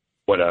and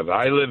whatever.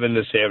 I live in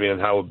this area in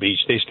Howard Beach.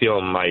 They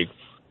steal my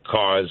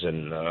cars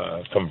and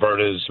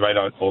converters right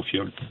off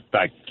your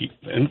back,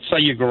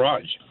 inside your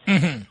garage.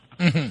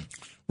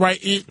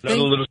 Right.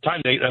 Another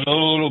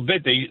little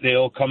bit, they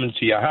all come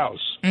into your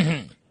house.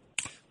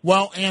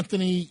 Well,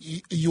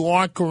 Anthony, you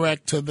are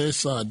correct to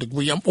this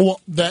degree.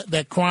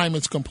 That crime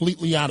is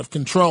completely out of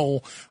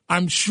control.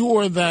 I'm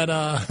sure that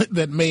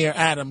that Mayor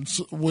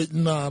Adams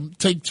wouldn't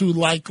take too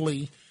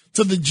lightly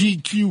to the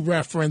GQ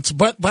reference,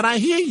 but I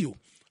hear you.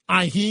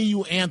 I hear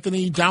you,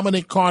 Anthony.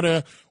 Dominic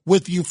Carter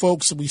with you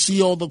folks. We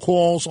see all the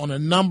calls on a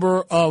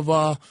number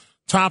of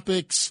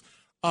topics.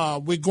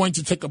 We're going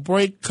to take a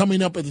break.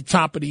 Coming up at the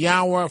top of the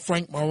hour,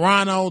 Frank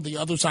Morano, The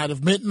Other Side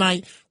of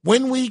Midnight.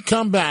 When we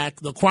come back,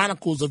 the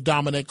Chronicles of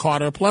Dominic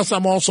Carter. Plus,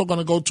 I'm also going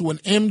to go to an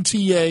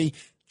MTA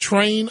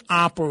train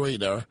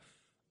operator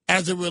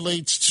as it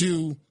relates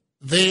to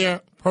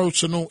their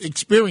personal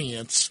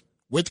experience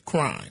with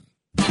crime.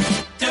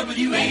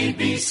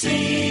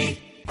 WABC.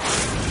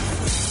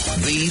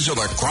 These are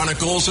the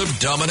Chronicles of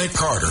Dominic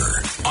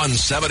Carter on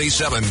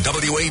 77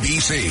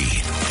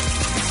 WABC.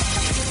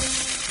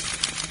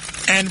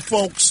 And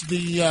folks,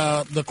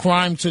 the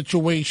crime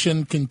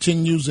situation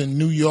continues in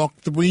New York.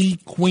 3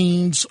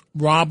 Queens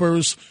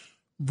robbers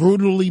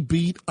brutally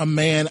beat a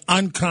man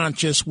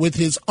unconscious with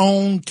his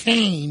own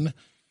cane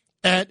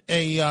at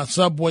a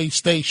subway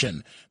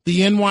station.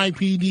 The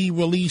NYPD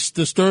released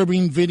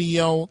disturbing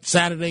video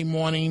Saturday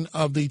morning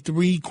of the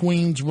 3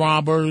 Queens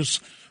robbers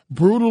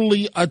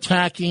brutally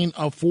attacking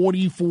a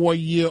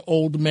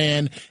 44-year-old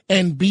man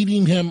and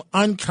beating him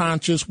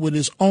unconscious with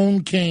his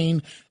own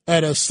cane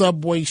at a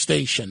subway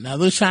station. Now,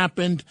 this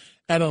happened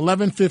at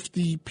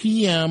 11:50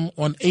 p.m.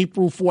 on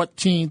April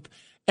 14th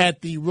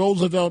at the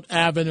Roosevelt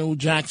Avenue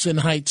Jackson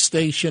Heights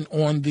station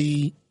on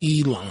the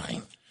E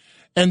line.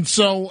 And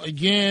so,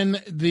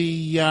 again,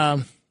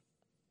 the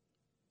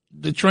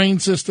train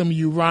system,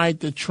 you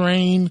ride the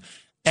train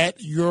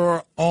at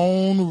your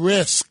own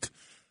risk.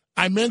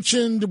 I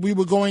mentioned we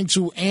were going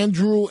to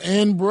Andrew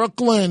in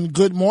Brooklyn.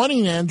 Good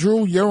morning,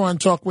 Andrew. You're on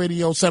Talk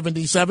Radio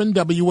 77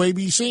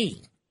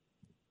 WABC.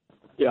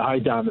 Yeah, hi,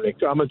 Dominic.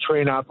 I'm a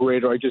train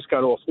operator. I just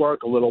got off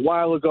work a little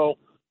while ago.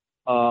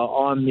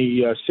 On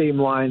the same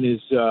line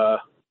is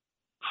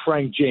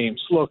Frank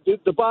James. Look,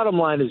 the bottom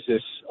line is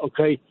this,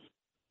 okay?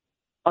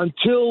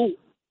 Until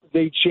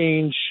they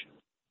change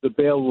the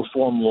bail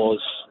reform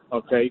laws,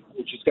 okay,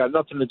 which has got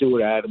nothing to do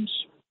with Adams.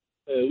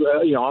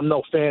 I'm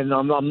no fan.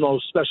 I'm no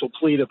special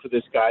pleader for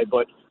this guy,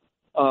 but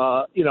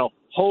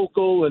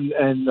Hochul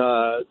and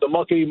the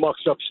muckety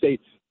mucks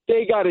upstate,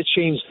 they got to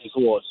change these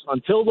laws.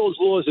 Until those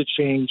laws are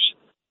changed,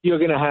 you're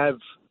going to have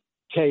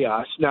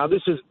chaos. Now,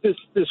 this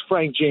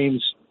Frank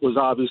James was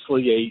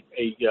obviously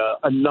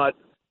a nut.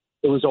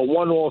 It was a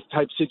one-off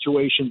type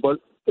situation. But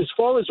as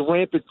far as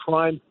rampant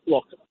crime,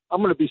 look,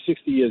 I'm going to be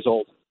 60 years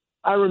old.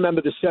 I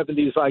remember the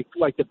 70s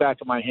like the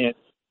back of my hand.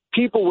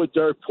 People were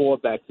dirt poor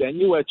back then.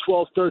 You had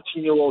 12,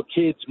 13-year-old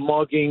kids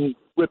mugging,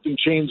 ripping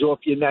chains off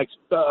your necks,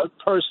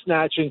 purse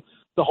snatching,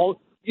 the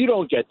whole. You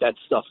don't get that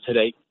stuff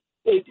today.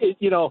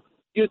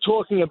 You're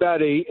talking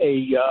about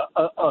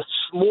a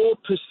small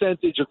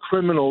percentage of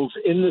criminals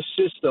in the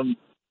system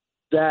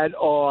that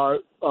are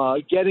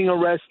getting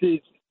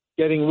arrested,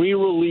 getting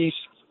re-released,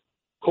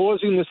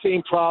 causing the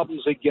same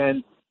problems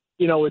again.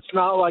 It's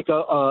not like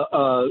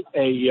a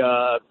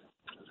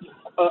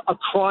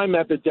crime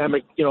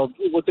epidemic,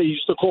 what they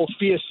used to call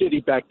Fear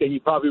City back then. You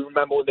probably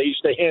remember when they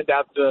used to hand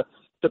out the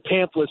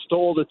pamphlets to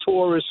all the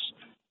tourists.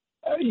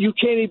 You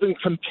can't even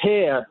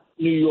compare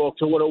New York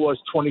to what it was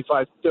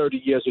 25,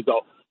 30 years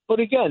ago. But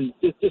again,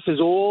 this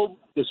all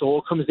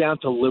comes down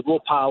to liberal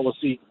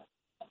policy.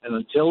 And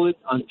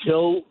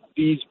until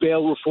these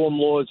bail reform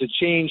laws are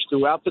changed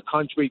throughout the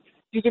country,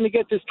 you're going to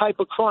get this type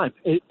of crime.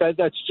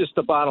 That's just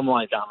the bottom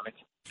line, Dominic.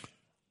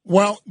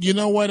 Well, you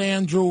know what,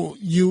 Andrew,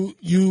 you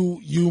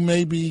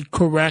may be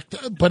correct,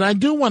 but I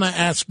do want to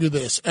ask you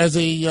this. As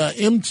a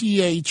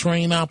MTA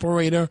train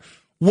operator,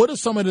 what are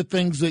some of the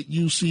things that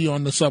you see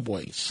on the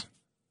subways?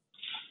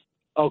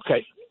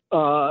 Okay.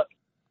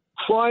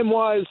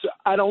 Crime-wise,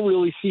 I don't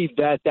really see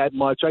that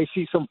much. I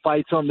see some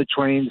fights on the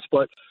trains,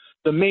 but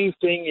the main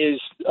thing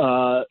is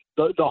the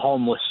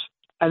homeless,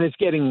 and it's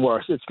getting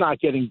worse. It's not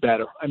getting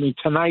better. I mean,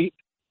 tonight,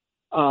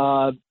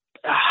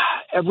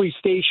 every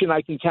station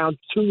I can count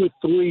 2 or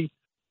 3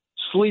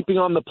 sleeping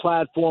on the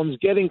platforms,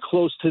 getting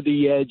close to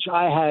the edge.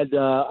 I had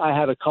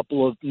a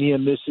couple of near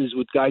misses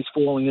with guys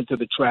falling into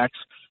the tracks,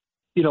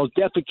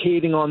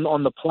 defecating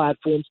on the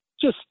platforms.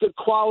 Just the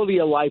quality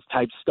of life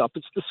type stuff.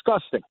 It's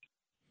disgusting.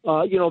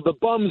 The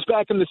bums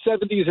back in the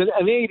 70s and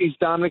 80s,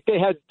 Dominic, they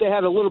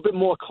had a little bit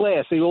more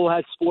class. They all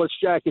had sports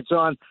jackets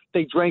on.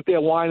 They drank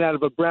their wine out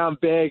of a brown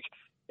bag.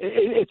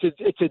 It's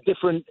a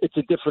different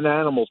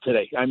animal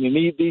today. I mean,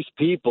 these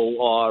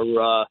people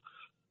are,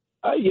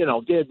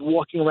 they're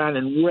walking around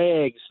in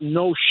rags,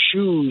 no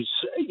shoes.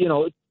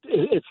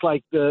 It's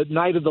like the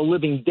Night of the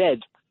Living Dead.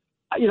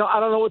 I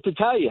don't know what to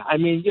tell you. I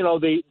mean,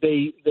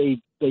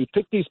 they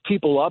pick these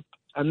people up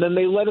and then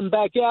they let them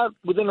back out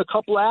within a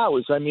couple of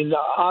hours. I mean,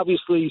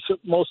 obviously,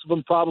 most of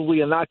them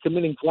probably are not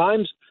committing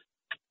crimes,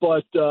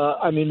 but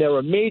they're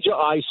a major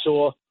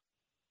eyesore.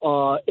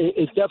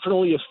 It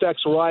definitely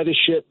affects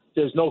ridership.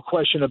 There's no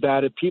question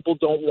about it. People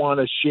don't want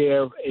to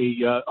share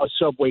a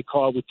subway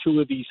car with two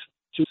of these,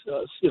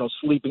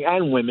 sleeping,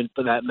 and women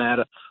for that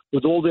matter,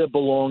 with all their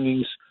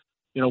belongings.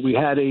 We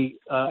had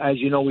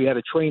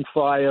a train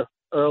fire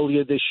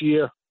earlier this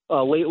year,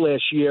 late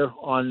last year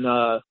on,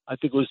 I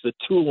think it was the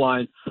 2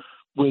 line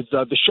with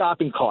the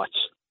shopping carts.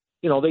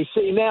 They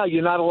say now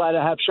you're not allowed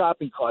to have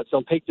shopping carts.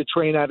 They'll take the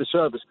train out of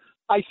service.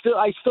 I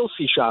still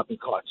see shopping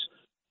carts.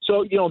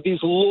 So, these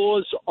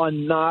laws are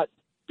not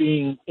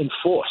being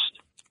enforced.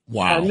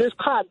 Wow. And there's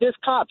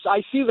cops.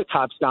 I see the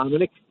cops,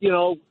 Dominic.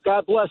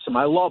 God bless them.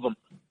 I love them.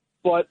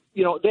 But,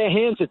 their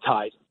hands are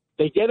tied.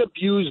 They get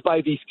abused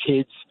by these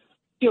kids.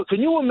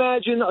 Can you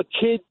imagine a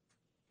kid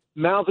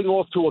mouthing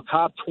off to a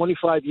cop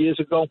 25 years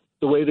ago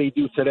the way they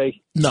do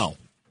today? No.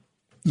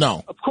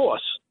 Of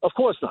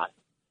course not.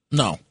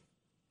 No.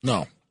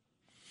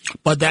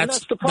 But that's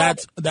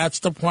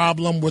the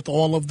problem with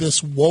all of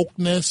this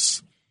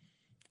wokeness,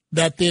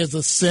 that there's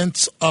a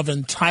sense of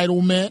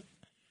entitlement.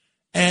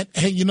 And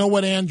hey, you know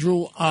what,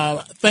 Andrew?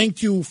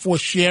 Thank you for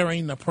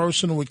sharing the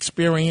personal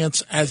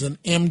experience as an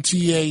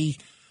MTA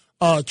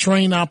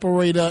train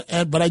operator.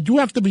 But I do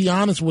have to be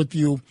honest with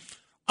you.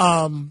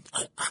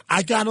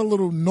 I got a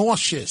little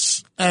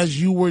nauseous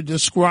as you were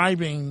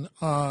describing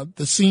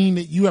the scene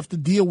that you have to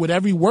deal with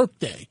every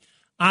workday.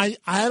 I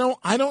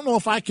don't know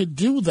if I could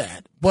do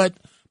that, but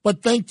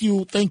thank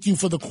you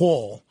for the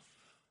call,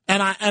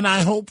 and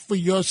I hope for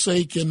your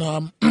sake and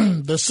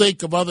the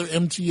sake of other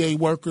MTA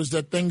workers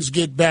that things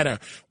get better.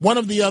 One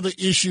of the other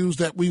issues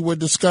that we were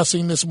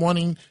discussing this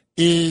morning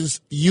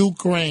is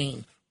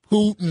Ukraine,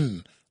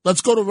 Putin.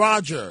 Let's go to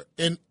Roger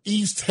in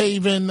East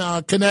Haven,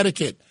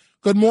 Connecticut.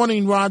 Good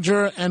morning,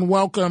 Roger, and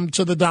welcome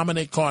to the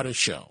Dominic Carter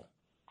Show.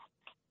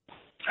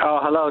 Oh,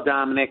 hello,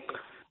 Dominic.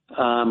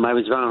 I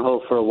was on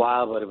hold for a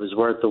while, but it was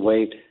worth the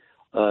wait.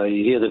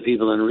 You hear the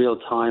people in real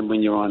time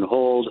when you're on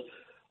hold.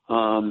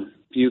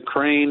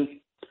 Ukraine,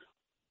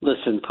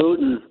 listen,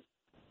 Putin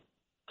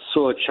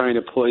saw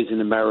China poison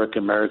America.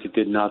 America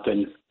did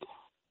nothing.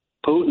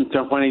 Putin,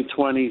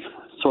 2020,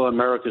 saw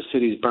America's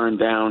cities burn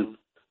down.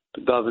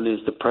 The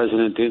governors, the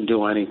president didn't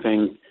do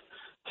anything.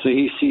 So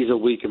he sees a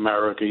weak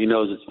America. He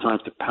knows it's time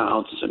to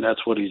pounce, and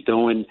that's what he's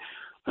doing.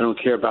 I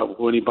don't care about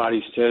what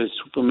anybody says.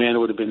 Superman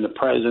would have been the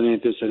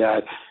president, this or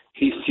that.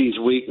 He sees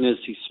weakness.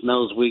 He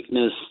smells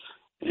weakness,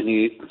 and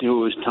he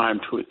knew it was time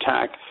to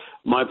attack.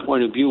 My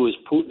point of view is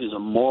Putin is a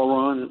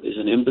moron, is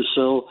an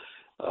imbecile.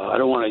 I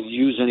don't want to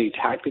use any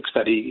tactics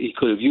that he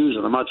could have used,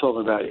 and I'm not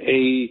talking about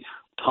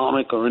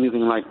atomic or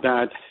anything like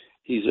that.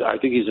 I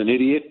think he's an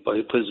idiot, but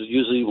because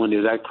usually when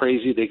they're that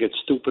crazy, they get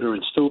stupider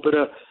and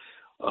stupider.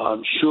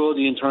 I'm sure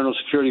the internal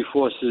security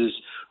forces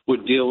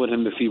would deal with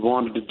him if he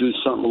wanted to do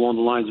something along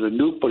the lines of a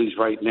nuke, but he's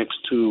right next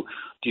to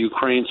the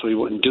Ukraine, so he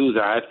wouldn't do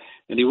that,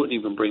 and he wouldn't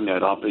even bring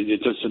that up.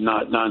 It's just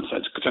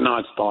nonsense. It's a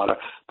non-starter.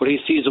 But he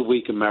sees a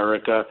weak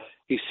America.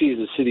 He sees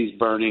the cities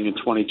burning in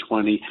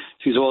 2020,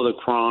 sees all the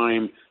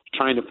crime,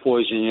 trying to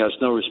poison. He has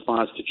no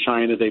response to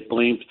China. They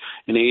blamed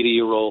an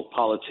 80-year-old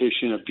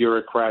politician, a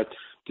bureaucrat,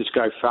 this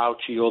guy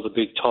Fauci, all the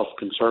big tough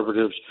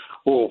conservatives.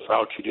 Oh,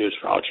 Fauci this,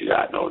 Fauci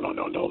that. No.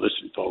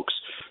 Listen, folks,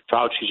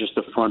 Fauci's just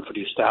a front for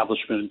the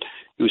establishment.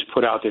 He was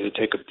put out there to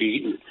take a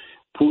beating.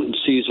 Putin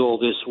sees all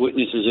this,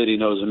 witnesses it. He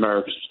knows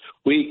America's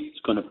weak.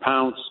 He's going to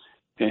pounce.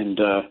 And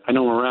I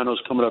know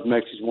Morano's coming up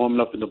next. He's warming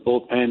up in the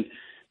bullpen.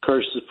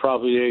 Curtis is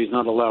probably there. He's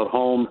not allowed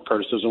home.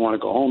 Curtis doesn't want to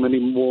go home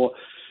anymore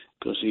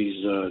because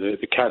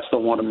the cats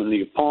don't want him in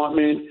the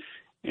apartment.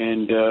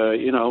 And,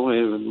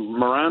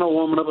 Morano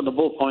warming up in the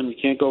bullpen, you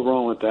can't go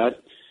wrong with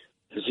that.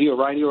 Is he a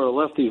righty or a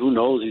lefty? Who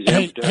knows?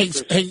 Hey,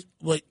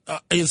 wait,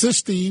 is this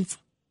Steve?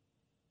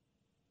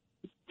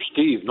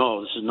 Steve,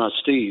 no, this is not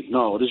Steve.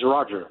 No, this is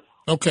Roger.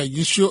 Okay,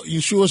 you sure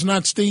it's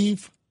not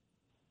Steve?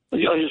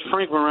 Is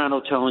Frank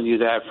Morano telling you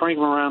that? Frank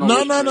Morano?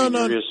 No.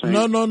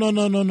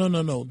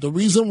 The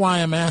reason why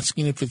I'm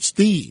asking if it's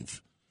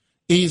Steve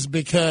is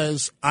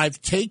because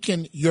I've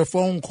taken your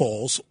phone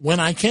calls when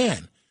I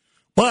can.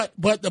 But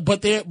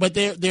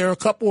there are a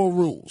couple of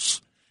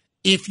rules.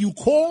 If you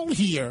call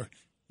here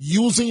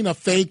using a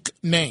fake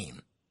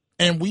name,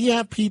 and we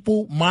have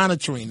people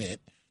monitoring it,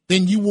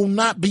 then you will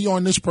not be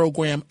on this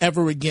program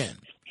ever again.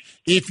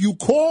 If you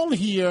call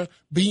here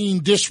being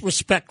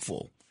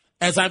disrespectful,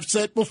 as I've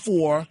said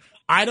before,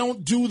 I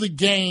don't do the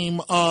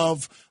game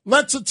of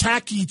let's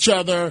attack each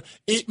other.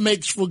 It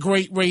makes for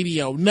great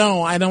radio.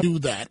 No, I don't do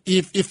that.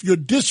 If you're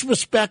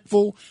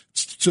disrespectful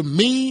to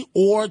me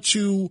or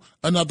to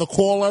another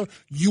caller,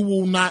 you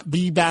will not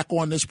be back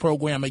on this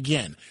program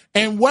again.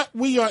 And what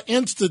we are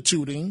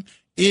instituting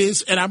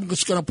is, and I'm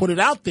just going to put it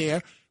out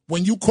there,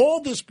 when you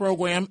call this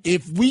program,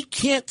 if we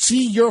can't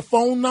see your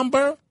phone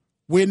number,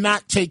 we're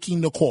not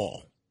taking the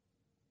call.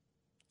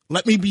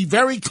 Let me be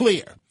very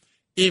clear.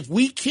 If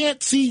we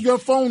can't see your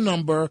phone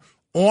number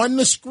on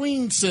the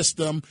screen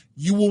system,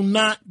 you will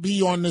not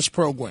be on this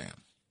program.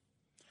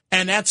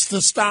 And that's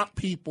to stop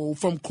people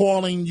from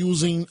calling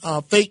using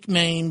fake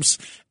names.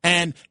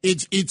 And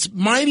it's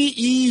mighty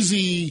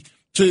easy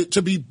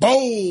to be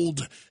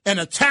bold and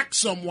attack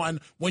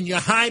someone when you're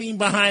hiding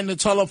behind the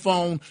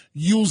telephone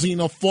using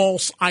a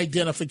false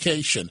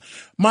identification.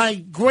 My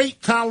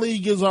great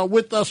colleague is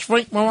with us,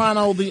 Frank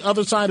Morano, the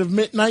other side of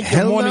midnight.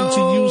 Good morning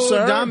to you,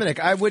 sir. Dominic.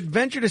 I would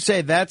venture to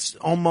say that's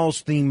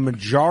almost the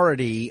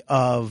majority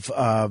of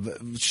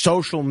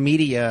social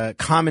media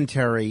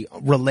commentary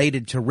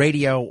related to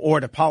radio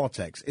or to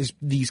politics, is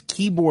these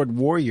keyboard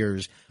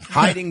warriors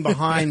hiding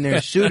behind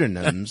their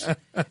pseudonyms.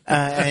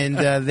 And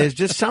there's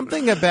just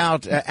something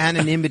about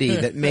anonymity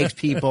that makes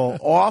people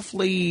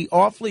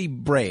awfully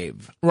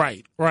brave.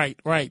 Right.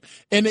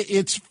 And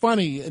it's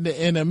funny.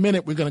 In a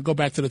minute, we're going to go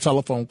back to the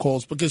telephone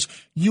calls because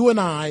you and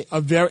I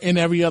are and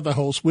every other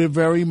host, we're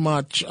very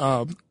much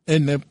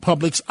in the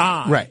public's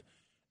eye. Right.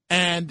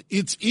 And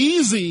it's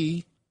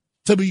easy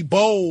to be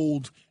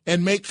bold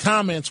and make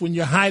comments when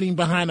you're hiding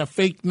behind a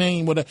fake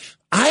name.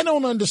 I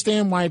don't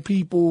understand why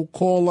people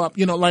call up,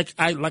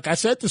 like I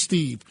said to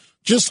Steve,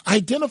 just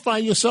identify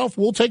yourself.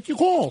 We'll take your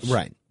calls.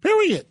 Right.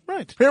 Period.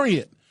 Right.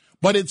 Period.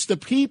 But it's the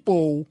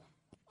people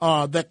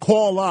that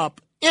call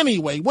up.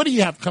 Anyway, what do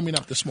you have coming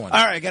up this morning?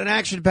 All right, got an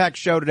action-packed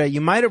show today. You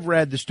might have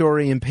read the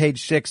story in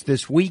Page 6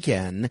 this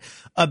weekend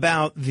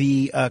about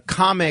the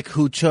comic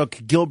who took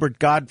Gilbert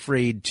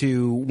Gottfried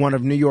to one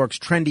of New York's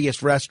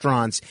trendiest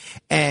restaurants,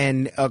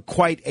 and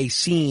quite a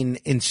scene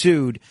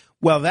ensued.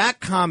 Well, that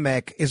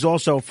comic is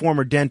also a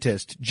former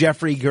dentist,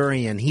 Jeffrey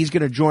Gurian. He's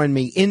going to join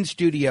me in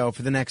studio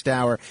for the next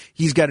hour.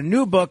 He's got a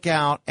new book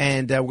out,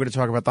 and we're going to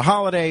talk about the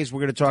holidays.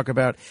 We're going to talk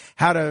about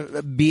how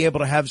to be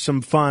able to have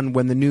some fun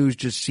when the news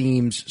just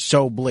seems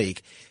so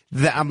bleak.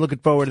 I'm looking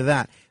forward to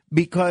that.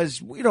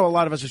 Because, a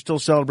lot of us are still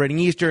celebrating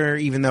Easter,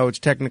 even though it's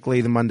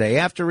technically the Monday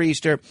after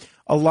Easter.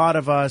 A lot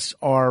of us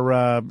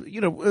are,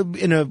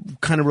 in a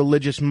kind of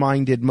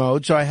religious-minded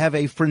mode. So I have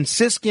a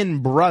Franciscan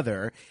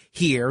brother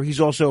here. He's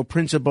also a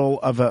principal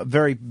of a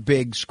very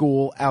big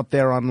school out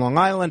there on Long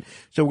Island.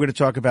 So we're going to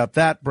talk about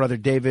that, Brother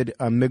David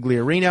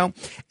Migliorino.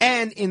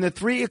 And in the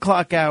 3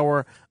 o'clock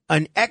hour,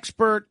 an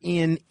expert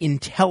in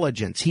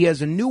intelligence. He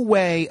has a new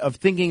way of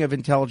thinking of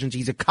intelligence.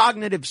 He's a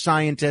cognitive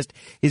scientist.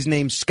 His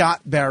name's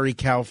Scott Barry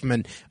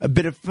Kaufman. A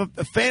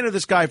fan of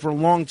this guy for a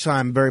long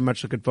time. Very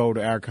much looking forward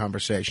to our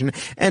conversation.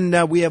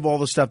 And we have all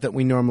the stuff that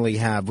we normally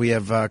have. We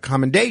have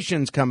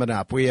commendations coming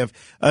up. We have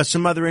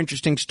some other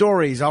interesting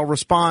stories. I'll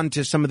respond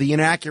to some of the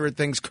inaccurate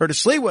things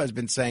Curtis Lewa has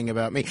been saying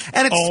about me.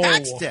 And it's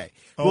tax day.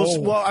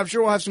 Well, I'm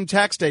sure we'll have some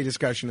tax day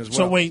discussion as well.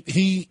 So wait,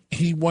 he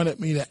wanted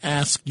me to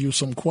ask you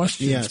some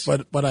questions, yes.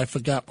 but I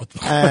forgot what the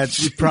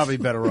questions. It's probably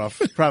better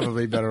off.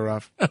 Probably better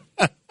off.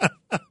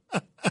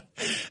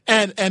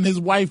 And his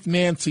wife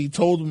Nancy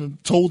told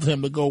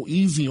him to go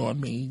easy on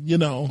me.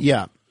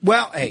 Yeah.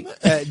 Well, hey,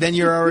 then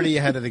you're already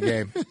ahead of the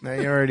game.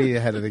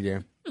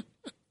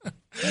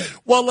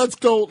 Well, let's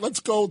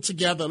go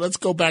together. Let's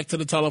go back to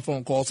the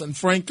telephone calls. And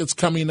Frank is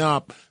coming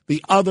up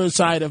the other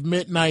side of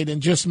midnight in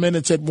just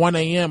minutes at 1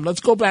 a.m. Let's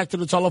go back to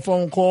the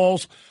telephone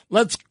calls.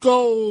 Let's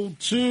go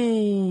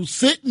to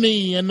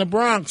Sydney in the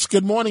Bronx.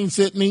 Good morning,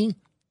 Sydney.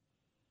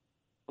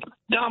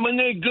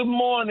 Dominic, good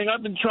morning.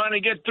 I've been trying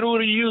to get through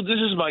to you. This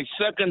is my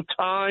second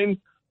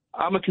time.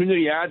 I'm a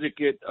community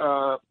advocate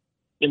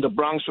in the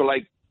Bronx for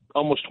like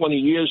almost 20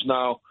 years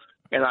now,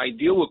 and I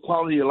deal with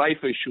quality of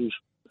life issues.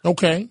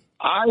 Okay.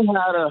 I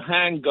had a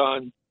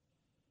handgun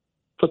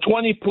for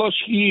 20-plus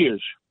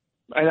years,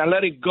 and I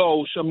let it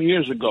go some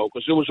years ago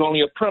because it was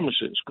only a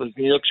premises, because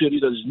New York City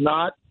does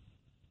not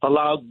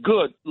allow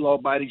good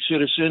law-abiding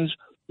citizens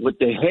with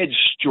their heads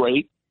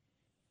straight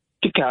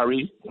to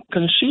carry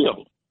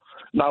concealed.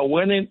 Now,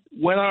 when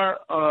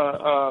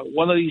our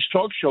one of these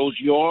talk shows,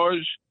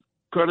 yours,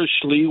 Curtis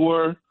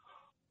Lewa,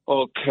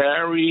 or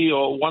Carrie,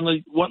 or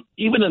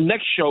even the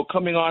next show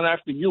coming on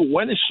after you,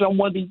 when is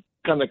somebody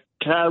going to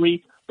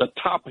carry the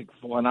topic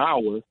for an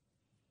hour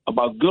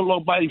about good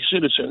law-abiding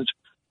citizens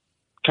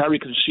carry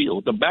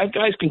concealed? The bad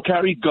guys can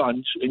carry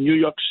guns in New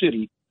York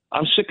City.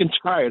 I'm sick and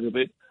tired of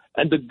it.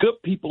 And the good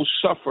people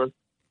suffer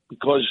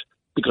because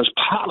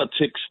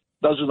politics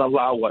doesn't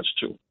allow us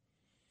to.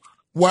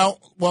 Well,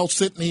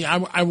 Sydney,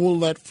 I will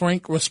let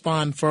Frank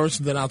respond first,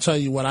 and then I'll tell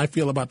you what I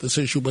feel about this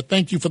issue. But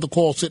thank you for the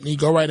call, Sydney.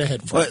 Go right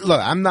ahead, Frank. Look,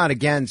 I'm not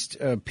against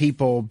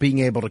people being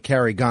able to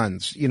carry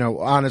guns.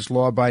 Honest,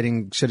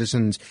 law-abiding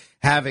citizens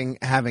having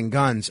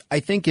guns. I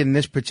think in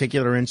this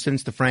particular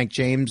instance, the Frank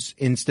James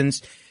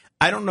instance,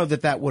 I don't know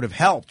that would have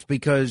helped,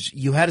 because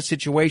you had a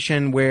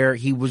situation where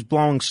he was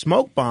blowing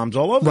smoke bombs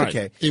all over the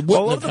place.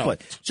 All over the place.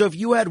 So if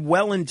you had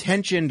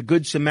well-intentioned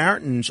Good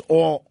Samaritans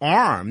all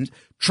armed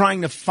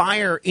trying to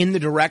fire in the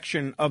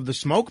direction of the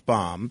smoke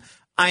bomb,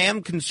 I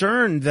am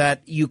concerned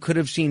that you could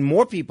have seen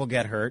more people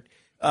get hurt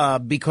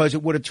because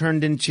it would have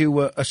turned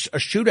into a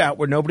shootout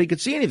where nobody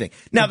could see anything.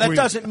 Now, that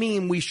doesn't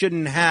mean we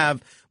shouldn't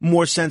have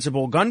more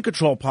sensible gun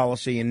control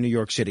policy in New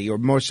York City or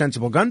more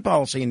sensible gun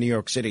policy in New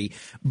York City.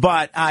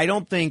 But I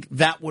don't think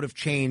that would have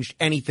changed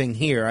anything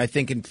here. I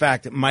think, in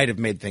fact, it might have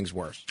made things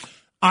worse.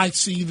 I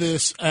see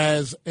this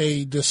as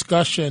a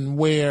discussion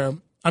where,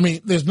 I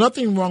mean, there's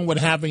nothing wrong with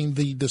having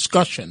the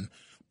discussion,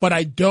 but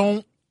I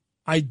don't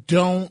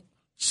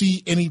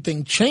see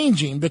anything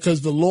changing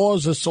because the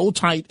laws are so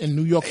tight in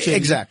New York City.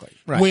 Exactly.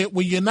 Right.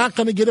 Where you're not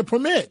going to get a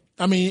permit.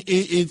 I mean,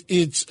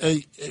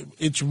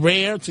 it's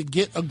rare to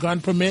get a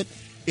gun permit.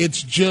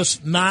 It's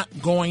just not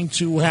going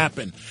to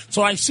happen.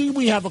 So I see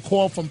we have a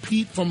call from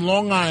Pete from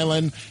Long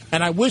Island,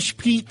 and I wish,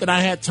 Pete, that I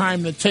had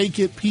time to take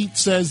it. Pete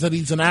says that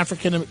he's an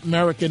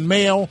African-American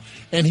male,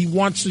 and he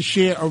wants to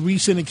share a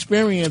recent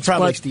experience.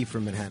 Probably Steve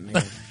from Manhattan.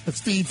 Yeah.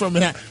 Steve from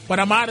Manhattan. But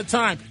I'm out of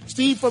time.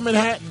 Steve from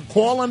Manhattan,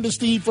 call under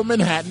Steve from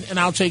Manhattan, and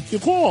I'll take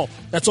your call.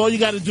 That's all you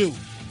got to do.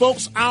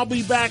 Folks, I'll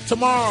be back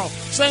tomorrow.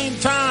 Same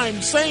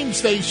time, same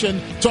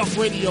station. Talk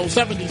Radio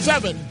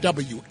 77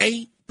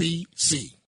 WABC.